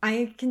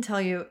 I can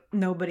tell you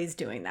nobody's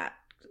doing that,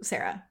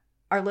 Sarah.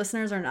 Our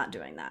listeners are not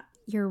doing that.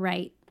 You're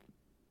right.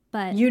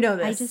 But you know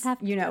this. I just have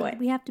to, it.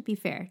 We have to be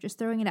fair. Just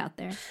throwing it out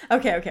there.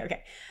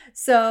 Okay.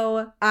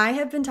 So I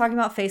have been talking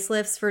about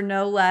facelifts for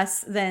no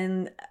less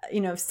than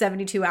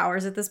 72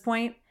 hours at this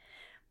point,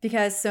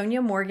 because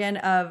Sonia Morgan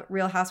of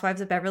Real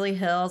Housewives of Beverly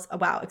Hills,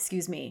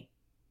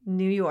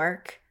 New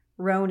York,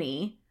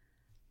 Roni,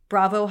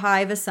 Bravo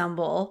Hive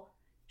Assemble,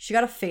 she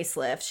got a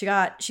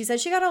facelift. She said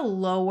she got a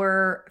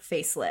lower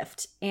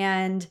facelift,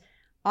 and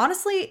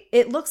honestly,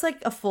 it looks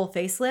like a full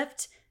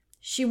facelift.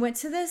 She went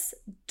to this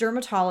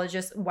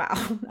dermatologist.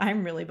 Wow,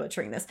 I'm really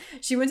butchering this.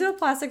 She went to a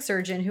plastic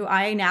surgeon who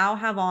I now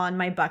have on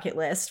my bucket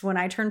list. When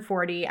I turn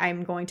 40,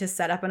 I'm going to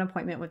set up an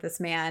appointment with this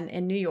man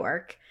in New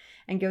York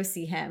and go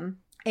see him.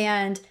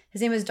 And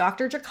his name is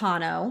Dr.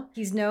 Giacano.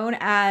 He's known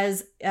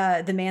as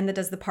the man that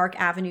does the Park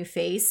Avenue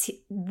face.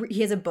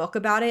 He has a book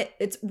about it.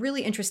 It's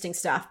really interesting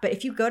stuff. But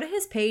if you go to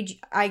his page,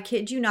 I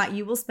kid you not,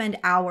 you will spend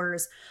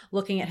hours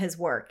looking at his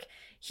work.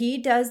 He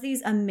does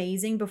these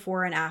amazing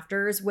before and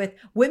afters with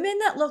women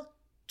that look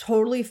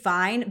totally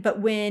fine, but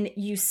when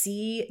you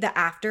see the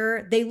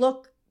after, they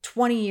look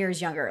 20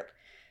 years younger.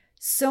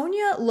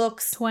 Sonia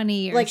looks 20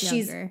 years like younger.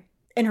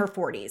 She's in her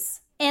 40s.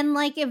 And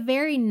like a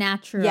very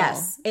natural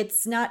Yes,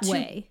 it's not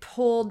too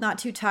pulled, not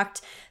too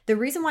tucked. The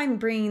reason why I'm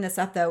bringing this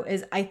up, though,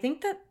 is I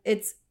think that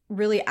it's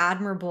really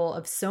admirable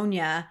of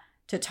Sonia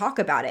to talk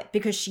about it,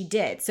 because she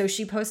did. So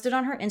she posted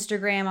on her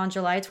Instagram on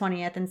July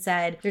 20th and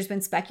said, there's been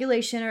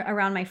speculation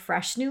around my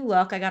fresh new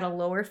look. I got a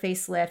lower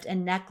facelift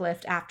and neck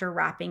lift after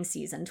wrapping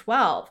season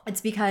 12. It's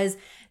because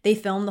they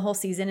filmed the whole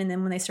season, and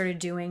then when they started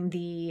doing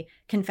the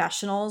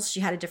confessionals, she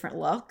had a different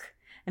look.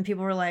 And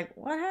people were like,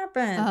 what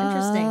happened?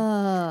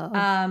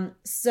 Interesting.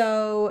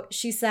 So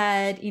she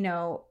said,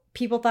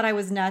 people thought I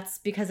was nuts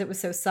because it was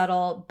so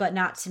subtle, but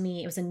not to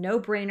me. It was a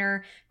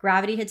no-brainer.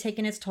 Gravity had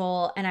taken its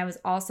toll, and I was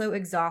also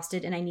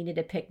exhausted, and I needed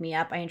to pick me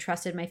up. I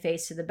entrusted my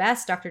face to the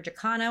best, Dr.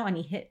 Giacano, and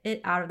he hit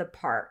it out of the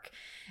park.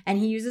 And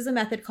he uses a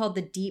method called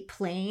the deep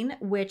plane,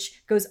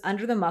 which goes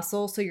under the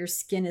muscle so your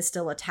skin is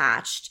still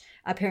attached.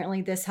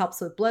 Apparently, this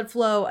helps with blood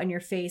flow, and your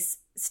face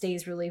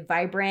stays really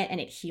vibrant and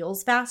it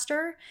heals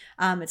faster.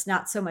 It's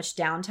not so much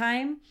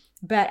downtime.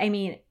 But I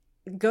mean,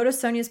 go to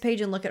Sonia's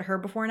page and look at her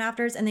before and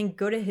afters, and then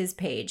go to his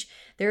page.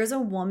 There's a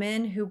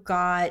woman who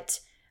got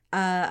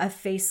a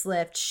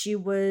facelift. She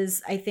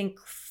was, I think,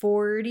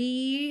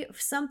 40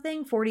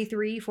 something,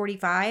 43,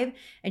 45,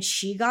 and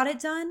she got it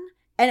done.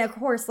 And of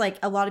course, like,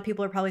 a lot of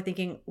people are probably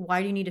thinking,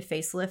 why do you need a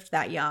facelift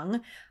that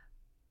young?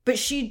 But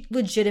she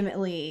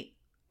legitimately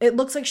it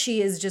looks like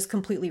she is just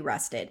completely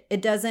rested.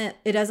 It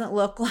doesn't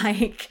look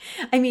like,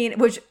 I mean,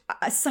 which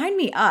sign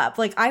me up.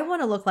 Like, I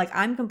want to look like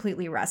I'm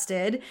completely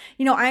rested.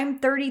 You know, I'm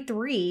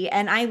 33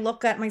 and I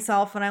look at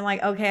myself and I'm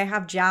like, okay, I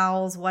have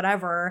jowls,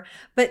 whatever.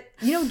 But,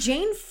 you know,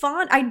 Jane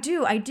Fonda, I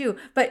do.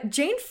 But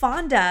Jane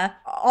Fonda,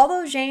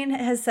 although Jane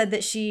has said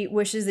that she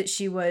wishes that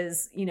she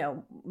was, you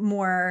know,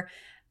 more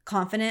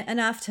confident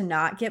enough to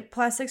not get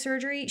plastic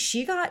surgery,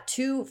 she got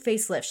 2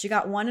 facelifts. She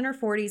got one in her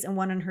 40s and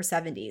one in her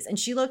 70s. And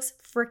she looks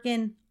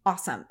freaking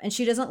awesome. And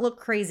she doesn't look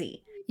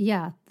crazy.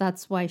 Yeah,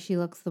 that's why she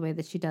looks the way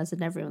that she does.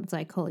 And everyone's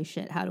like, holy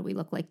shit, how do we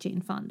look like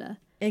Jane Fonda?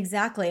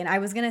 Exactly. And I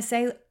was going to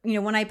say, you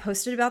know, when I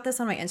posted about this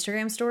on my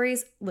Instagram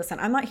stories, listen,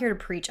 I'm not here to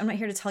preach. I'm not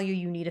here to tell you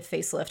you need a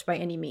facelift by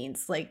any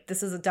means. Like,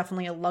 this is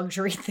definitely a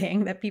luxury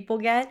thing that people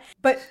get.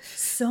 But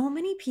so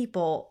many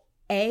people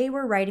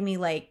were writing me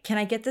like, can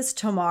I get this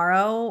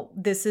tomorrow?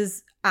 This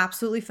is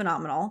absolutely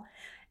phenomenal.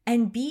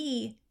 And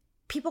B,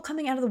 people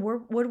coming out of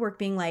the woodwork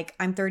being like,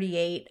 I'm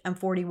 38, I'm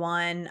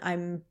 41,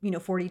 I'm, you know,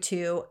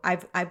 42.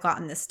 I've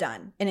gotten this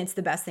done. And it's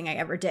the best thing I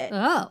ever did.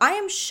 Oh. I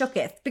am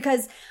shooketh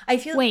because I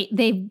feel Wait,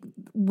 they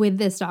with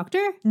this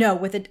doctor? No,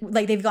 with it,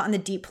 like they've gotten the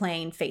deep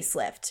plane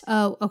facelift.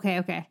 Oh,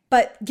 okay.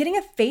 But getting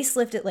a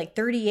facelift at like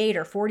 38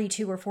 or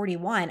 42 or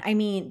 41, I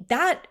mean,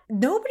 that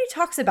nobody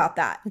talks about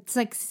that. It's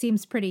like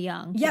seems pretty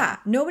young. Yeah,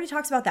 nobody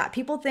talks about that.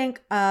 People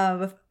think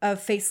of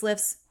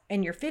facelifts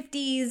in your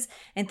 50s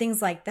and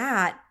things like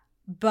that.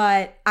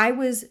 But I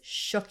was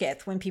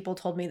shooketh when people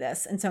told me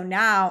this. And so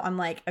now I'm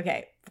like,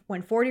 okay,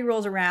 when 40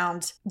 rolls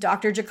around,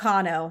 Dr.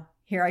 Giacano,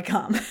 here I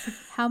come.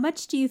 How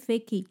much do you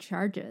think he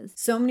charges?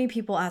 So many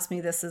people ask me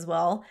this as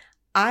well.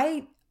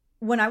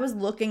 When I was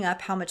looking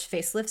up how much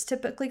facelifts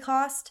typically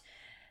cost,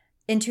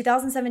 in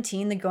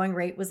 2017, the going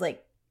rate was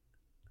like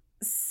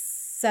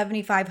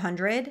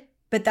 $7,500,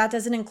 but that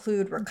doesn't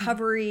include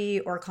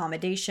recovery or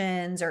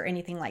accommodations or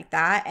anything like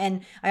that.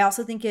 And I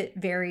also think it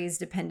varies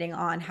depending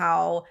on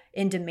how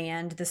in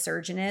demand the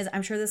surgeon is.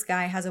 I'm sure this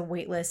guy has a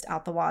wait list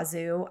out the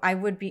wazoo. I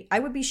would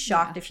be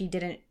shocked if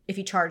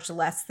he charged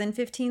less than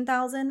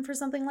 $15,000 for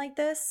something like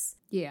this.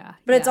 Yeah.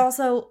 But it's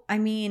also, I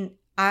mean,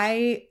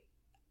 I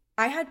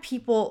had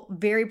people,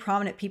 very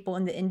prominent people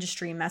in the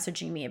industry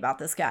messaging me about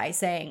this guy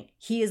saying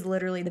he is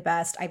literally the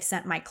best. I've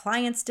sent my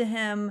clients to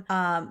him,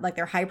 like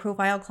their high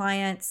profile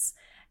clients,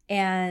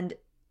 and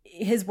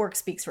his work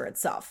speaks for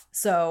itself.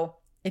 So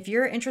if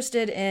you're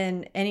interested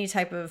in any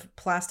type of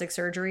plastic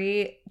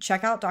surgery,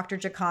 check out Dr.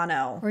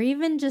 Giacano. Or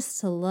even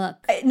just to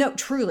look. No,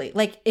 truly.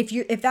 Like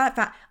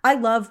I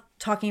love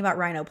talking about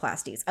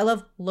rhinoplasties. I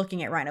love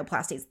looking at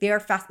rhinoplasties. They are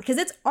fast because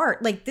it's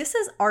art. Like, this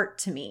is art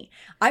to me.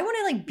 I want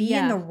to like be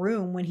in the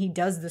room when he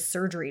does the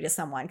surgery to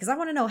someone because I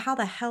want to know how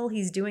the hell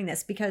he's doing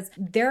this, because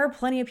there are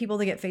plenty of people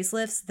that get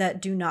facelifts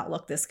that do not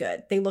look this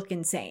good. They look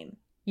insane,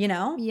 you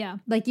know? Yeah.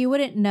 Like, you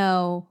wouldn't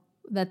know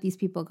that these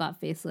people got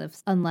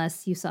facelifts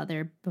unless you saw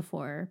their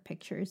before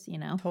pictures, you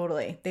know?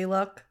 Totally. They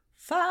look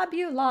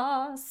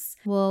fabulous.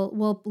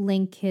 We'll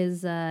link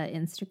his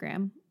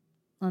Instagram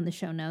on the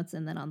show notes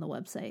and then on the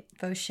website.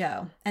 Faux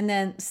show. And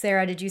then,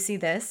 Sarah, did you see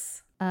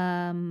this?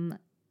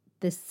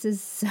 This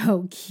is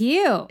so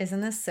cute.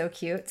 Isn't this so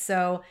cute?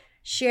 So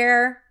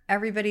share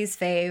everybody's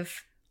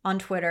fave on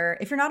Twitter.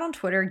 If you're not on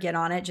Twitter, get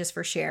on it just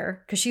for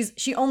share, because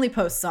she only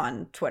posts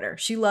on Twitter.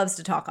 She loves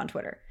to talk on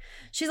Twitter.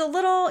 She's a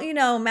little, you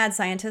know, mad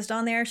scientist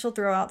on there. She'll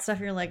throw out stuff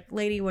and you're like,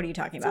 lady, what are you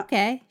talking about? It's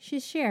okay.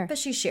 She's share. But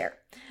she's share.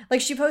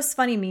 Like, she posts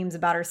funny memes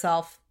about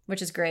herself,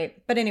 which is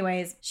great. But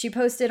anyways, she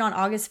posted on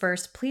August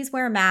 1st, please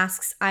wear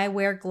masks. I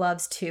wear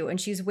gloves too. And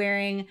she's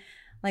wearing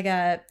like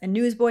a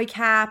newsboy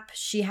cap.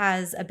 She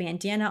has a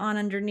bandana on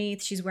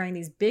underneath. She's wearing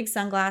these big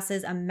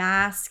sunglasses, a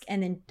mask,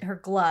 and then her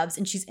gloves.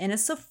 And she's in a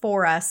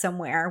Sephora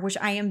somewhere, which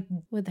I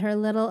am with her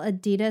little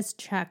Adidas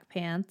track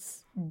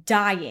pants.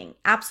 Dying.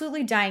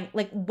 Absolutely dying.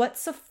 Like, what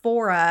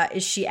Sephora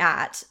is she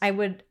at? I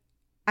would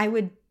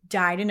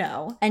die to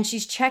know. And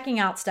she's checking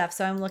out stuff.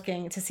 So I'm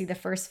looking to see the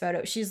first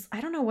photo.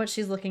 I don't know what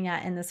she's looking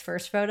at in this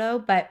first photo,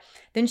 but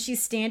then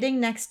she's standing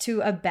next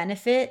to a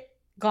benefit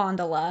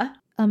gondola.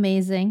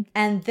 Amazing.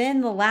 And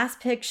then the last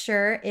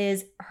picture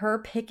is her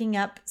picking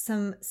up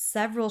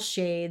several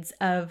shades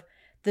of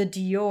the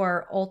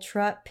Dior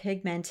Ultra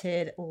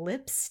Pigmented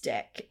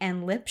Lipstick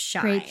and Lip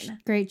Shine.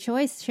 Great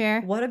choice,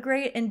 Cher. What a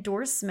great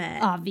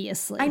endorsement.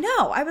 Obviously. I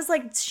know. I was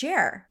like,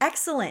 Cher,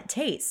 excellent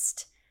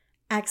taste.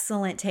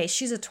 Excellent taste.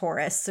 She's a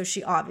Taurus, so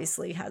she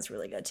obviously has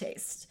really good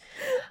taste.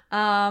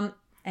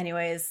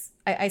 Anyways,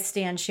 I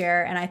stand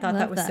Cher, and I thought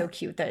that was so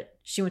cute that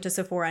she went to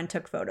Sephora and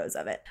took photos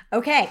of it.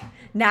 Okay,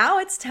 now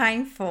it's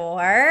time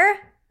for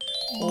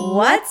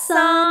What's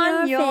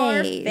on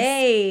Your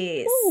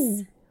Face?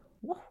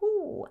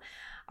 Woohoo.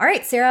 All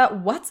right, Sarah,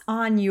 what's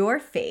on your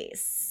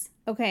face?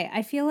 Okay,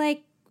 I feel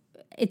like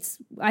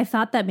I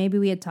thought that maybe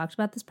we had talked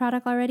about this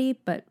product already,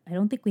 but I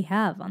don't think we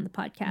have on the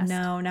podcast.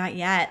 No, not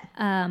yet.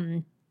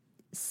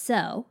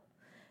 So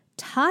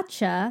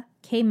Tatcha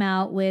came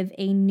out with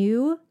a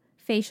new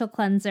facial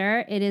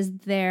cleanser. It is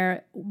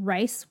their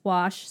Rice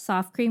Wash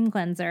Soft Cream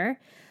Cleanser.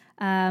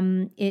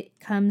 It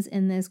comes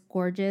in this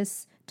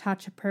gorgeous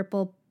Tatcha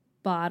purple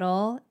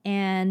bottle,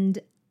 and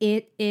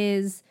it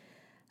is,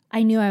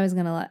 I knew I was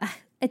going to love,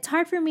 it's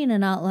hard for me to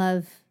not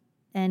love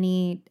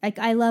any, like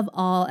I love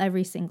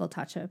every single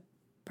Tatcha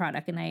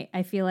product, and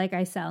I feel like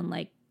I sound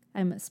like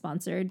I'm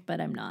sponsored,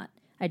 but I'm not.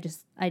 I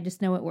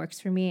just know it works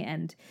for me,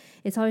 and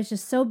it's always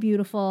just so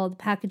beautiful, the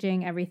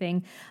packaging,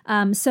 everything.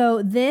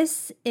 So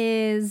this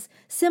is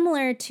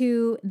similar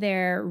to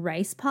their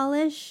rice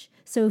polish.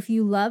 So if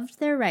you loved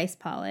their rice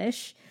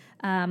polish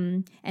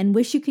and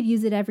wish you could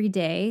use it every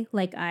day,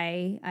 like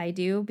I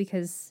do,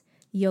 because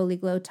Yoli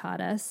Glow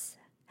taught us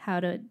how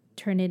to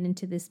turn it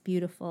into this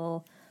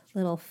beautiful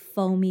little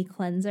foamy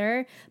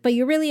cleanser, but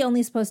you're really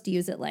only supposed to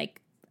use it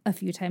like a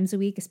few times a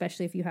week,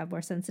 especially if you have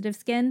more sensitive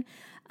skin,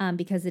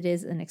 because it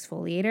is an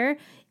exfoliator.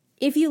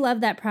 If you love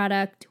that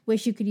product,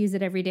 wish you could use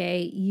it every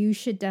day, you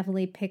should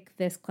definitely pick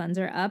this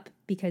cleanser up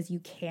because you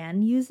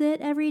can use it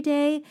every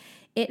day.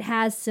 It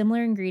has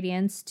similar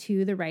ingredients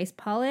to the rice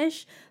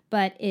polish,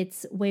 but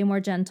it's way more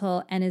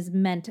gentle and is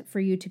meant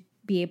for you to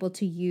be able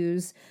to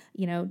use,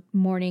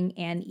 morning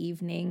and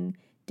evening,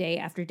 day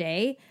after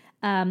day.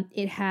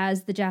 It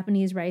has the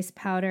Japanese rice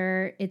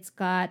powder. It's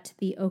got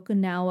the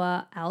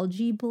Okinawa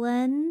algae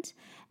blend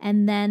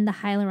and then the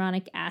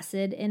hyaluronic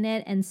acid in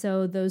it. And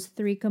so those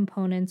three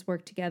components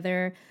work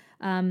together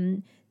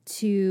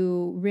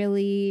to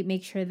really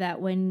make sure that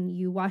when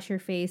you wash your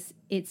face,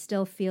 it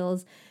still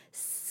feels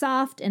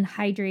soft and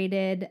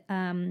hydrated,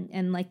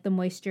 and like the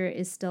moisture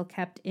is still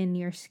kept in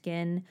your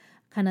skin.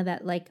 Kind of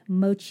that like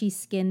mochi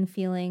skin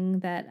feeling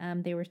that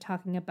they were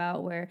talking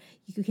about, where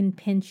you can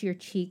pinch your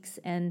cheeks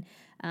and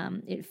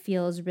it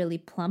feels really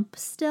plump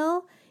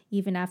still,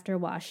 even after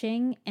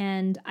washing.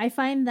 And I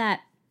find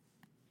that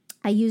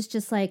I use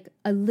just like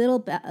a little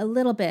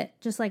bit,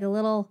 just like a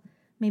little,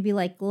 maybe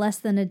like less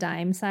than a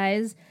dime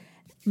size,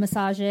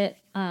 massage it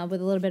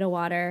with a little bit of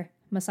water,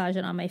 massage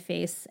it on my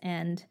face,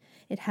 and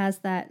it has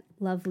that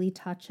lovely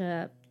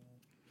Tatcha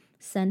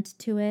scent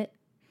to it.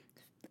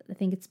 I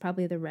think it's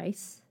probably the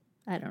rice.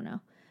 I don't know.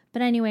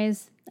 But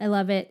anyways, I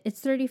love it.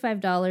 It's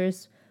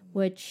 $35,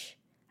 which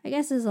I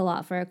guess is a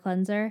lot for a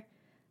cleanser,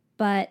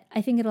 but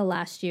I think it'll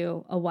last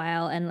you a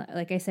while. And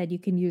like I said, you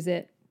can use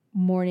it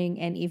morning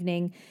and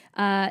evening.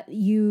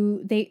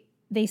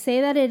 They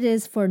say that it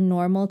is for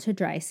normal to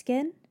dry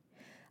skin.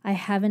 I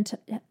haven't.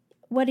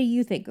 What do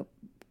you think?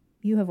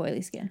 You have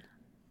oily skin.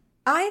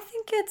 I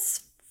think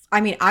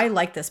I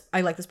like this.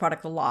 I like this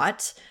product a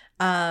lot.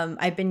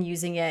 I've been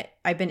using it.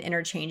 I've been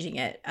interchanging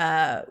it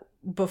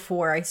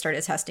before I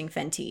started testing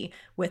Fenty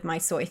with my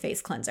soy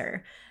face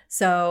cleanser.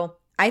 So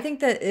I think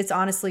that it's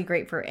honestly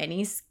great for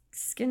any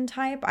skin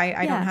type.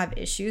 I don't have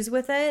issues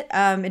with it.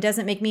 It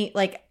doesn't make me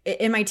like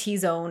in my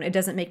T-zone. It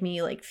doesn't make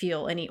me like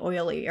feel any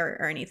oily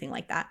or anything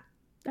like that.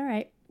 All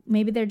right.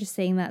 Maybe they're just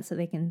saying that so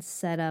they can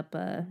set up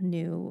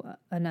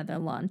another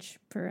launch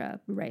for a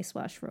rice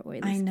wash for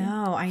oily skin.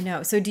 I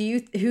know. So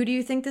who do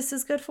you think this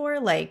is good for?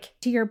 Like,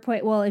 to your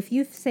point, well, if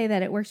you say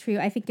that it works for you,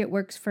 I think it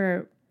works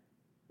for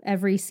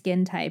every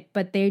skin type,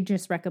 but they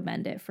just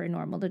recommend it for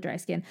normal to dry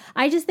skin.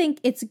 I just think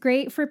it's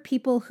great for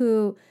people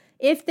who,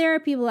 if there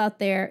are people out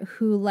there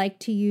who like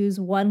to use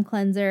one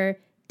cleanser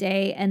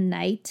day and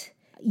night,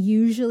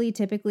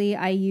 typically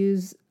I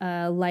use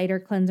a lighter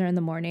cleanser in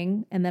the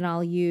morning, and then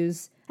I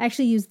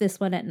actually use this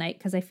one at night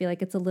because I feel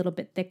like it's a little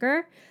bit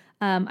thicker.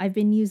 I've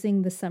been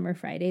using the Summer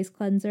Fridays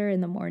cleanser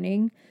in the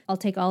morning. I'll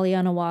take Ollie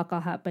on a walk,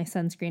 I'll have my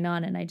sunscreen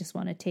on, and I just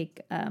want to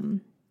take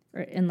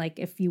and like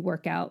if you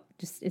work out,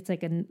 just it's like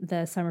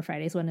the Summer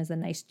Fridays one is a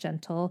nice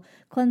gentle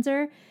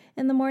cleanser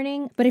in the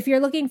morning. But if you're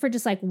looking for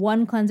just like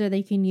one cleanser that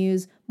you can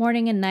use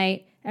morning and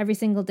night every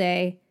single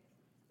day,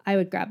 I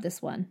would grab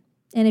this one.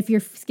 And if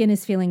your skin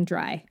is feeling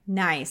dry.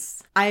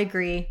 Nice. I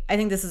agree. I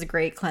think this is a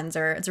great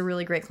cleanser. It's a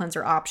really great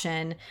cleanser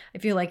option. I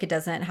feel like it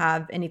doesn't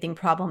have anything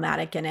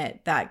problematic in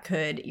it that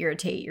could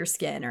irritate your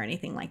skin or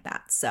anything like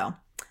that. So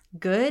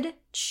good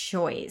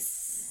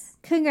choice.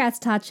 Congrats,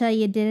 Tatcha.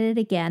 You did it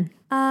again.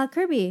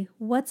 Kirby,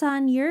 what's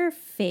on your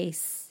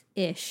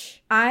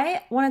face-ish?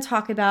 I want to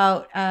talk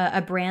about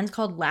a brand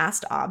called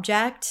Last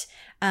Object.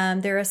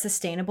 They're a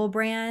sustainable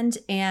brand,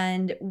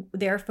 and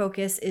their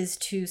focus is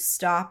to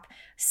stop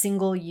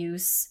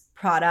single-use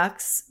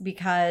products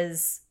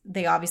because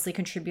they obviously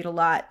contribute a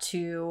lot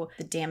to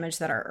the damage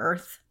that our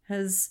Earth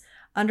has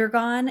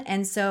undergone.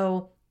 And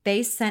so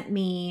they sent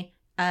me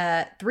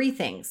 3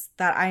 things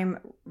that I'm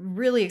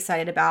really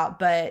excited about,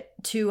 but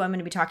 2 I'm going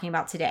to be talking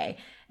about today.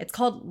 It's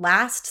called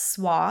Last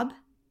Swab,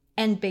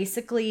 and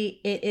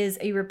basically it is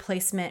a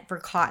replacement for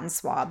cotton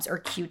swabs or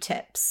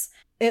Q-tips.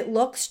 It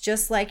looks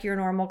just like your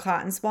normal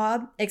cotton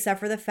swab, except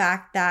for the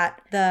fact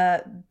that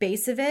the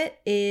base of it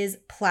is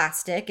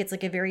plastic. It's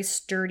like a very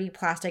sturdy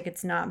plastic.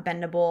 It's not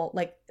bendable.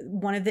 Like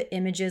one of the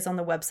images on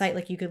the website,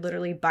 like you could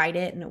literally bite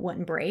it and it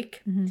wouldn't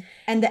break. Mm-hmm.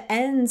 And the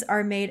ends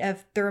are made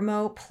of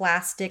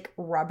thermoplastic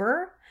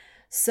rubber.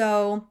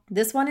 So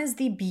this one is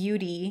the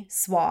Beauty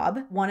Swab.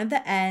 One of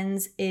the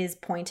ends is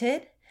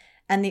pointed,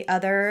 and the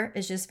other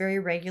is just very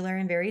regular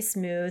and very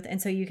smooth.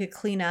 And so you could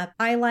clean up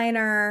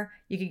eyeliner.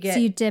 You could get... So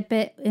you dip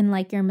it in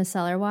like your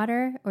micellar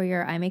water or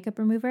your eye makeup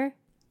remover?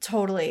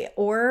 Totally.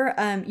 Or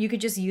you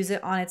could just use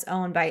it on its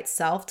own by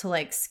itself to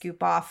like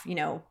scoop off, you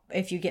know,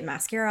 if you get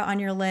mascara on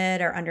your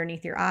lid or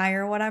underneath your eye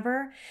or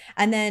whatever.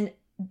 And then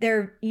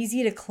they're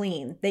easy to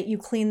clean, that you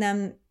clean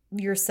them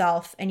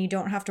yourself and you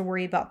don't have to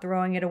worry about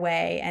throwing it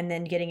away and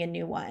then getting a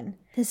new one.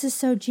 This is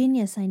so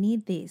genius. I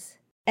need these.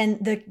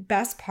 And the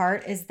best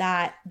part is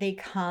that they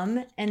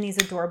come in these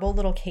adorable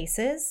little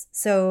cases.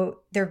 So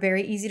they're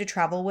very easy to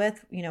travel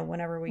with, you know,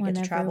 whenever we get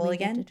to travel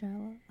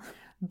again.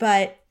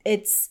 But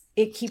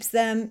it keeps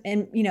them,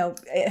 and you know,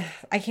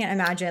 I can't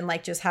imagine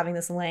like just having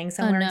this laying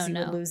somewhere because you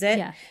would lose it.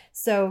 Yeah.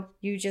 So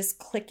you just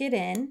click it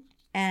in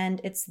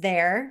and it's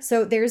there.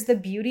 So there's the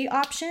beauty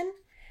option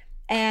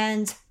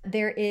and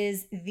there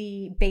is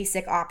the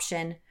basic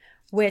option,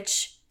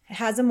 which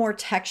has a more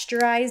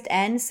texturized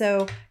end.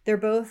 So they're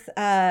both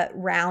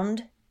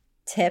round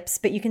tips,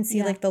 but you can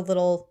see like the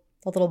little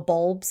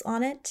bulbs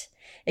on it.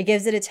 It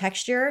gives it a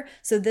texture.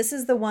 So this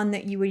is the one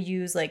that you would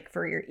use like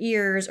for your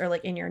ears or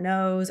like in your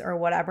nose or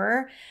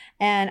whatever.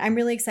 And I'm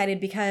really excited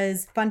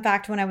because, fun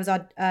fact, when I was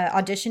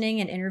auditioning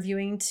and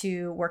interviewing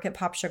to work at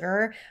Pop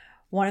Sugar,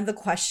 one of the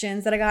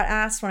questions that I got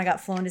asked when I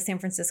got flown to San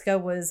Francisco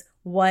was,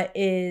 what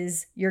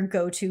is your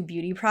go-to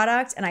beauty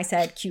product? And I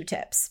said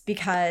Q-tips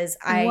because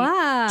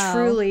I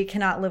truly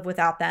cannot live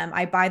without them.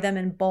 I buy them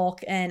in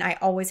bulk and I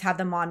always have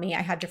them on me.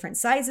 I have different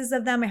sizes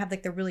of them. I have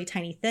like the really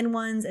tiny thin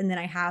ones and then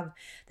I have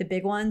the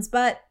big ones,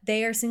 but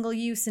they are single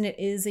use and it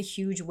is a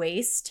huge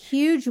waste.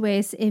 Huge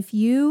waste. If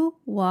you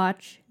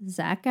watch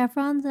Zac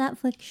Efron's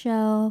Netflix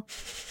show,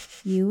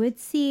 you would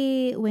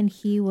see when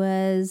he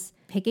was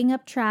picking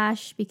up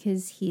trash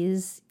because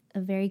he's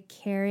a very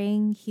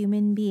caring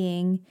human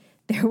being.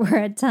 There were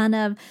a ton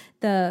of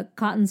the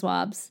cotton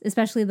swabs,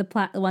 especially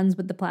the ones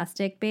with the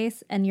plastic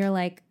base. And you're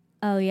like,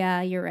 oh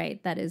yeah, you're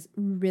right. That is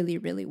really,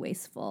 really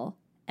wasteful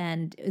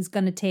and is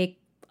going to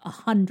take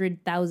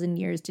 100,000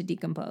 years to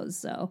decompose.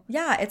 So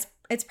yeah,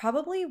 it's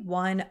probably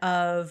one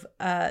of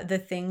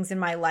the things in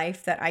my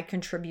life that I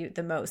contribute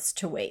the most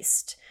to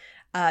waste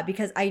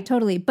because I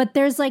totally. But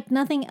there's like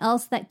nothing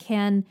else that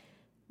can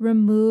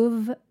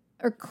remove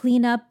or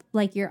clean up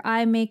like your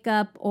eye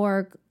makeup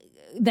or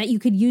that you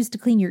could use to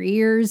clean your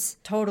ears.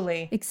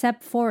 Totally.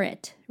 Except for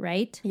it,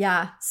 right?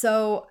 Yeah.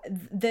 So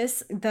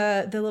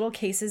the little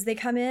cases they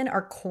come in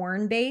are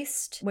corn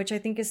based, which I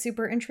think is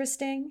super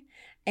interesting.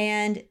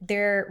 And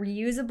they're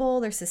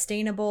reusable, they're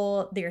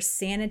sustainable, they're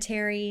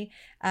sanitary.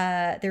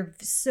 They're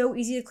so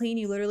easy to clean.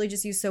 You literally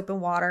just use soap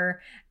and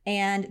water.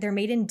 And they're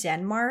made in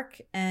Denmark.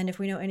 And if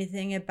we know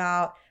anything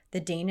about the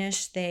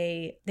Danish,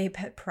 they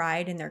put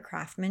pride in their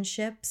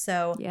craftsmanship.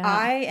 So yeah.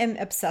 I am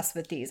obsessed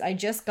with these. I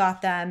just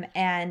got them.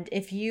 And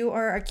if you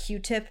are a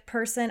Q-tip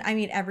person, I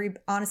mean,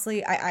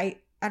 honestly, I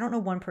don't know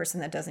one person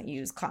that doesn't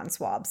use cotton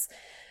swabs.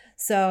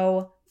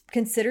 So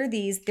consider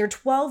these. They're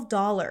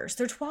 $12.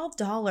 They're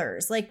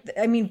 $12. Like,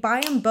 I mean,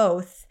 buy them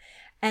both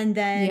and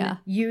then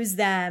use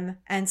them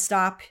and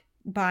stop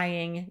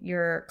buying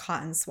your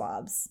cotton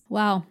swabs.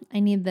 Wow. I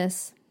need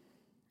this.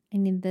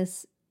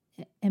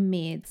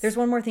 There's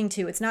one more thing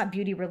too. It's not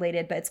beauty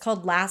related, but it's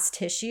called Last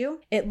Tissue.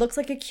 It looks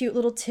like a cute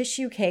little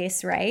tissue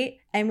case, right?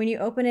 And when you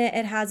open it,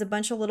 it has a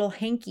bunch of little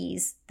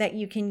hankies that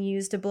you can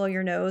use to blow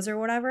your nose or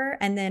whatever,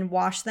 and then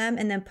wash them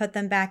and then put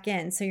them back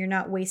in so you're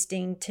not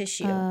wasting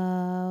tissue.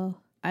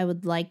 I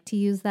would like to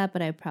use that,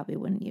 but I probably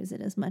wouldn't use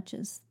it as much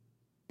as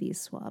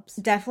these swabs.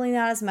 Definitely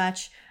not as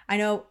much. I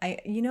know.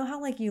 You know how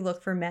like you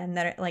look for men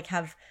that are, like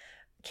have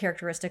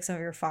characteristics of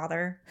your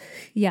father?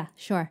 Yeah,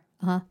 sure.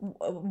 Uh-huh.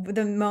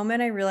 The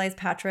moment I realized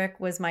Patrick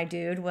was my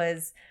dude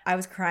was I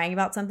was crying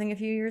about something a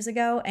few years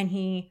ago and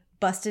he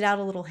busted out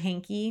a little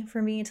hanky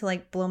for me to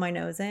like blow my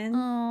nose in.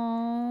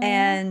 Aww.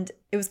 And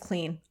it was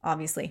clean,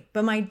 obviously.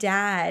 But my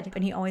dad,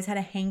 and he always had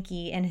a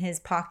hanky in his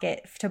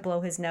pocket to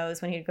blow his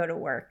nose when he'd go to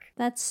work.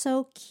 That's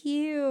so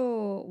cute.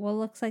 Well,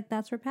 looks like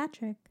that's for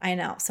Patrick. I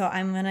know. So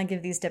I'm going to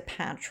give these to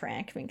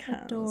Patrick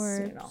because,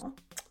 you know,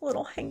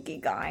 little hanky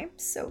guy.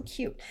 So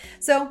cute.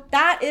 So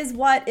that is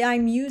what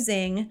I'm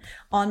using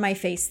on my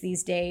face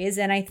these days.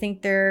 And I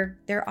think they're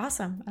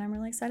awesome. And I'm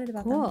really excited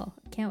about them. Cool.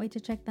 Can't wait to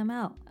check them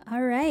out.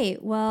 All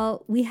right.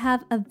 Well, we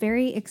have a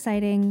very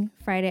exciting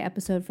Friday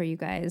episode for you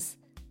guys.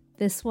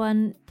 This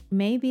one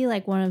may be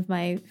like one of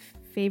my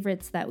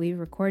favorites that we've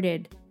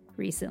recorded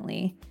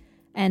recently.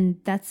 And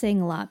that's saying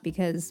a lot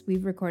because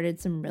we've recorded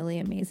some really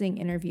amazing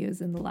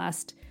interviews in the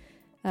last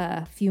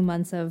few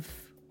months of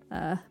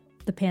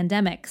the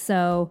pandemic.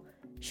 So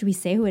should we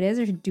say who it is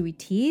or do we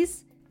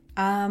tease?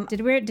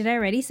 Did I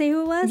already say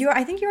who it was?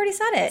 I think you already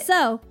said it.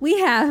 So we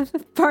have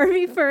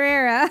Barbie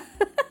Ferreira.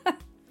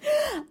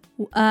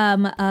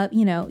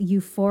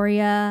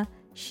 Euphoria.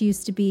 She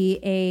used to be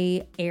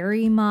a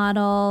Aerie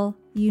model.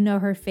 You know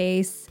her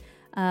face.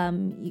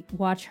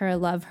 Watch her,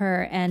 love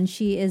her. And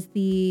she is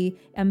the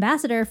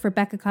ambassador for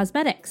Becca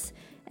Cosmetics.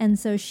 And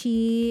so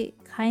she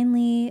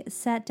kindly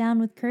sat down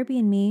with Kirby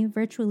and me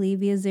virtually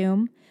via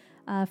Zoom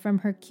from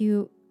her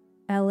cute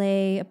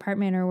LA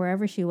apartment or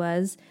wherever she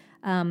was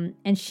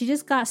And she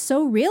just got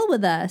so real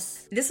with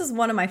us. This is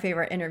one of my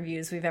favorite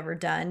interviews we've ever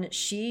done.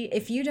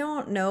 If you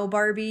don't know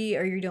Barbie,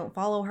 or you don't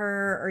follow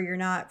her, or you're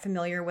not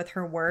familiar with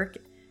her work,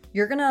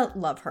 you're gonna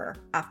love her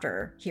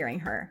after hearing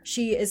her.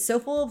 She is so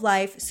full of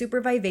life, super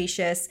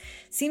vivacious,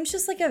 seems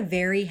just like a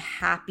very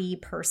happy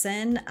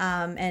person,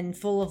 and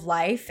full of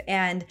life.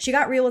 And she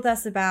got real with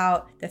us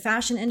about the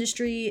fashion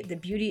industry, the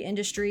beauty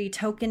industry,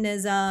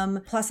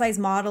 tokenism, plus size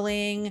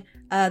modeling,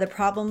 the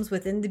problems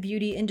within the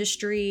beauty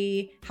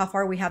industry, how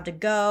far we have to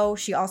go.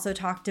 She also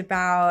talked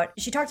about,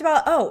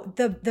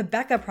 the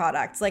Becca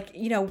products. Like,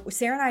 you know,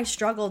 Sarah and I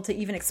struggled to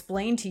even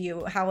explain to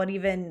you how it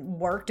even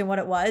worked and what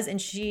it was. And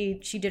she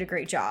did a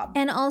great job.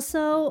 And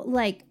also,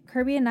 like,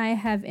 Kirby and I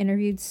have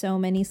interviewed so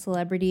many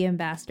celebrity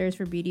ambassadors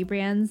for beauty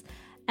brands.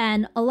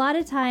 And a lot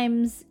of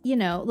times, you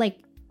know, like,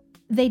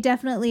 they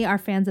definitely are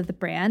fans of the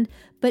brand,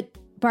 but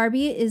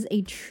Barbie is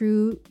a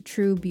true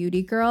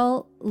beauty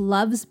girl,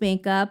 loves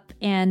makeup,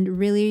 and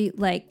really,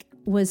 like,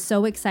 was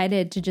so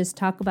excited to just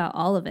talk about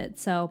all of it.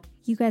 So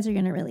you guys are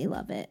going to really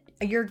love it.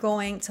 You're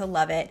going to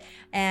love it.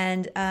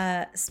 And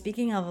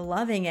speaking of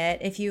loving it,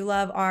 if you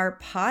love our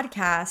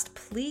podcast,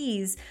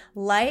 please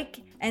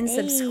like and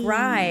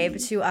subscribe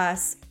to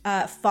us.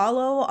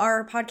 Follow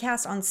our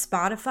podcast on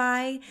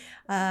Spotify.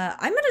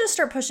 I'm going to just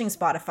start pushing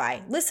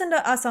Spotify. Listen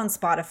to us on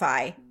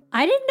Spotify.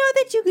 I didn't know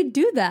that you could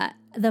do that.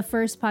 The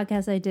first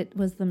podcast I did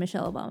was the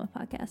Michelle Obama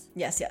podcast.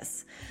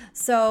 Yes.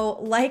 So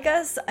like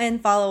us and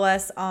follow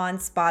us on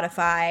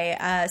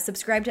Spotify.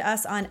 Subscribe to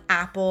us on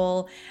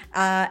Apple.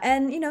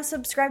 And, you know,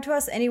 subscribe to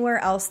us anywhere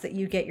else that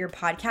you get your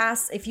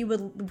podcasts. If you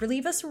would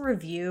leave us a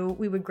review,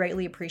 we would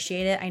greatly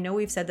appreciate it. I know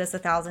we've said this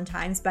 1,000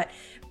 times, but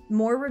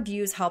more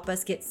reviews help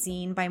us get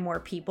seen by more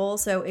people.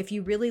 So if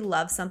you really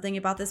love something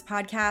about this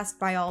podcast,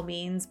 by all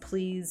means,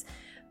 please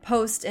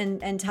post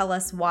and tell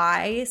us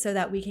why, so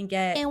that we can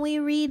get... And we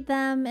read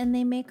them and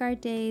they make our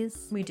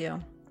days. We do.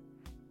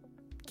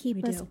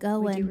 Keep us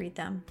going. We do read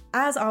them.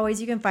 As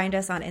always, you can find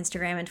us on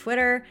Instagram and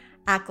Twitter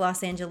at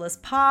Los Angeles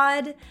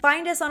Pod.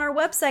 Find us on our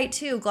website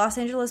too,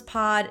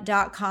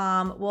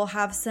 losangelespod.com. We'll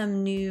have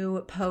some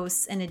new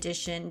posts in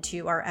addition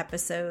to our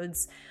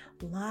episodes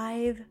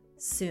live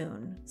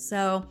soon.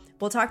 So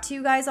we'll talk to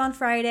you guys on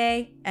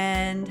Friday,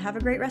 and have a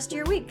great rest of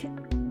your week.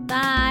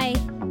 Bye.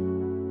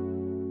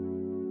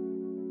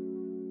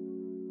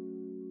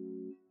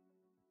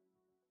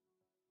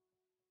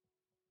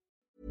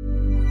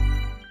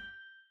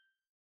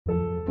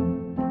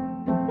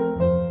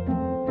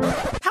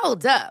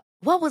 Hold up.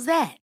 What was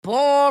that?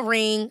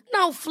 Boring.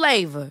 No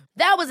flavor.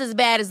 That was as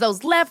bad as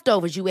those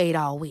leftovers you ate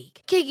all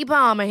week. Keke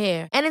Palmer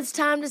here, and it's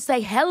time to say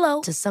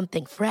hello to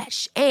something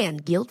fresh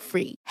and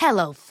guilt-free.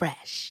 Hello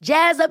Fresh.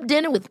 Jazz up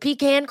dinner with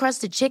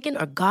pecan-crusted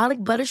chicken or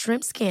garlic butter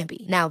shrimp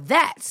scampi. Now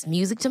that's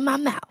music to my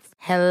mouth.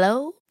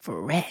 Hello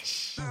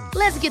Fresh.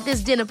 Let's get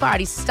this dinner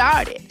party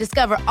started.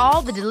 Discover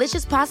all the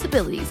delicious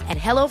possibilities at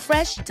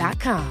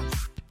HelloFresh.com.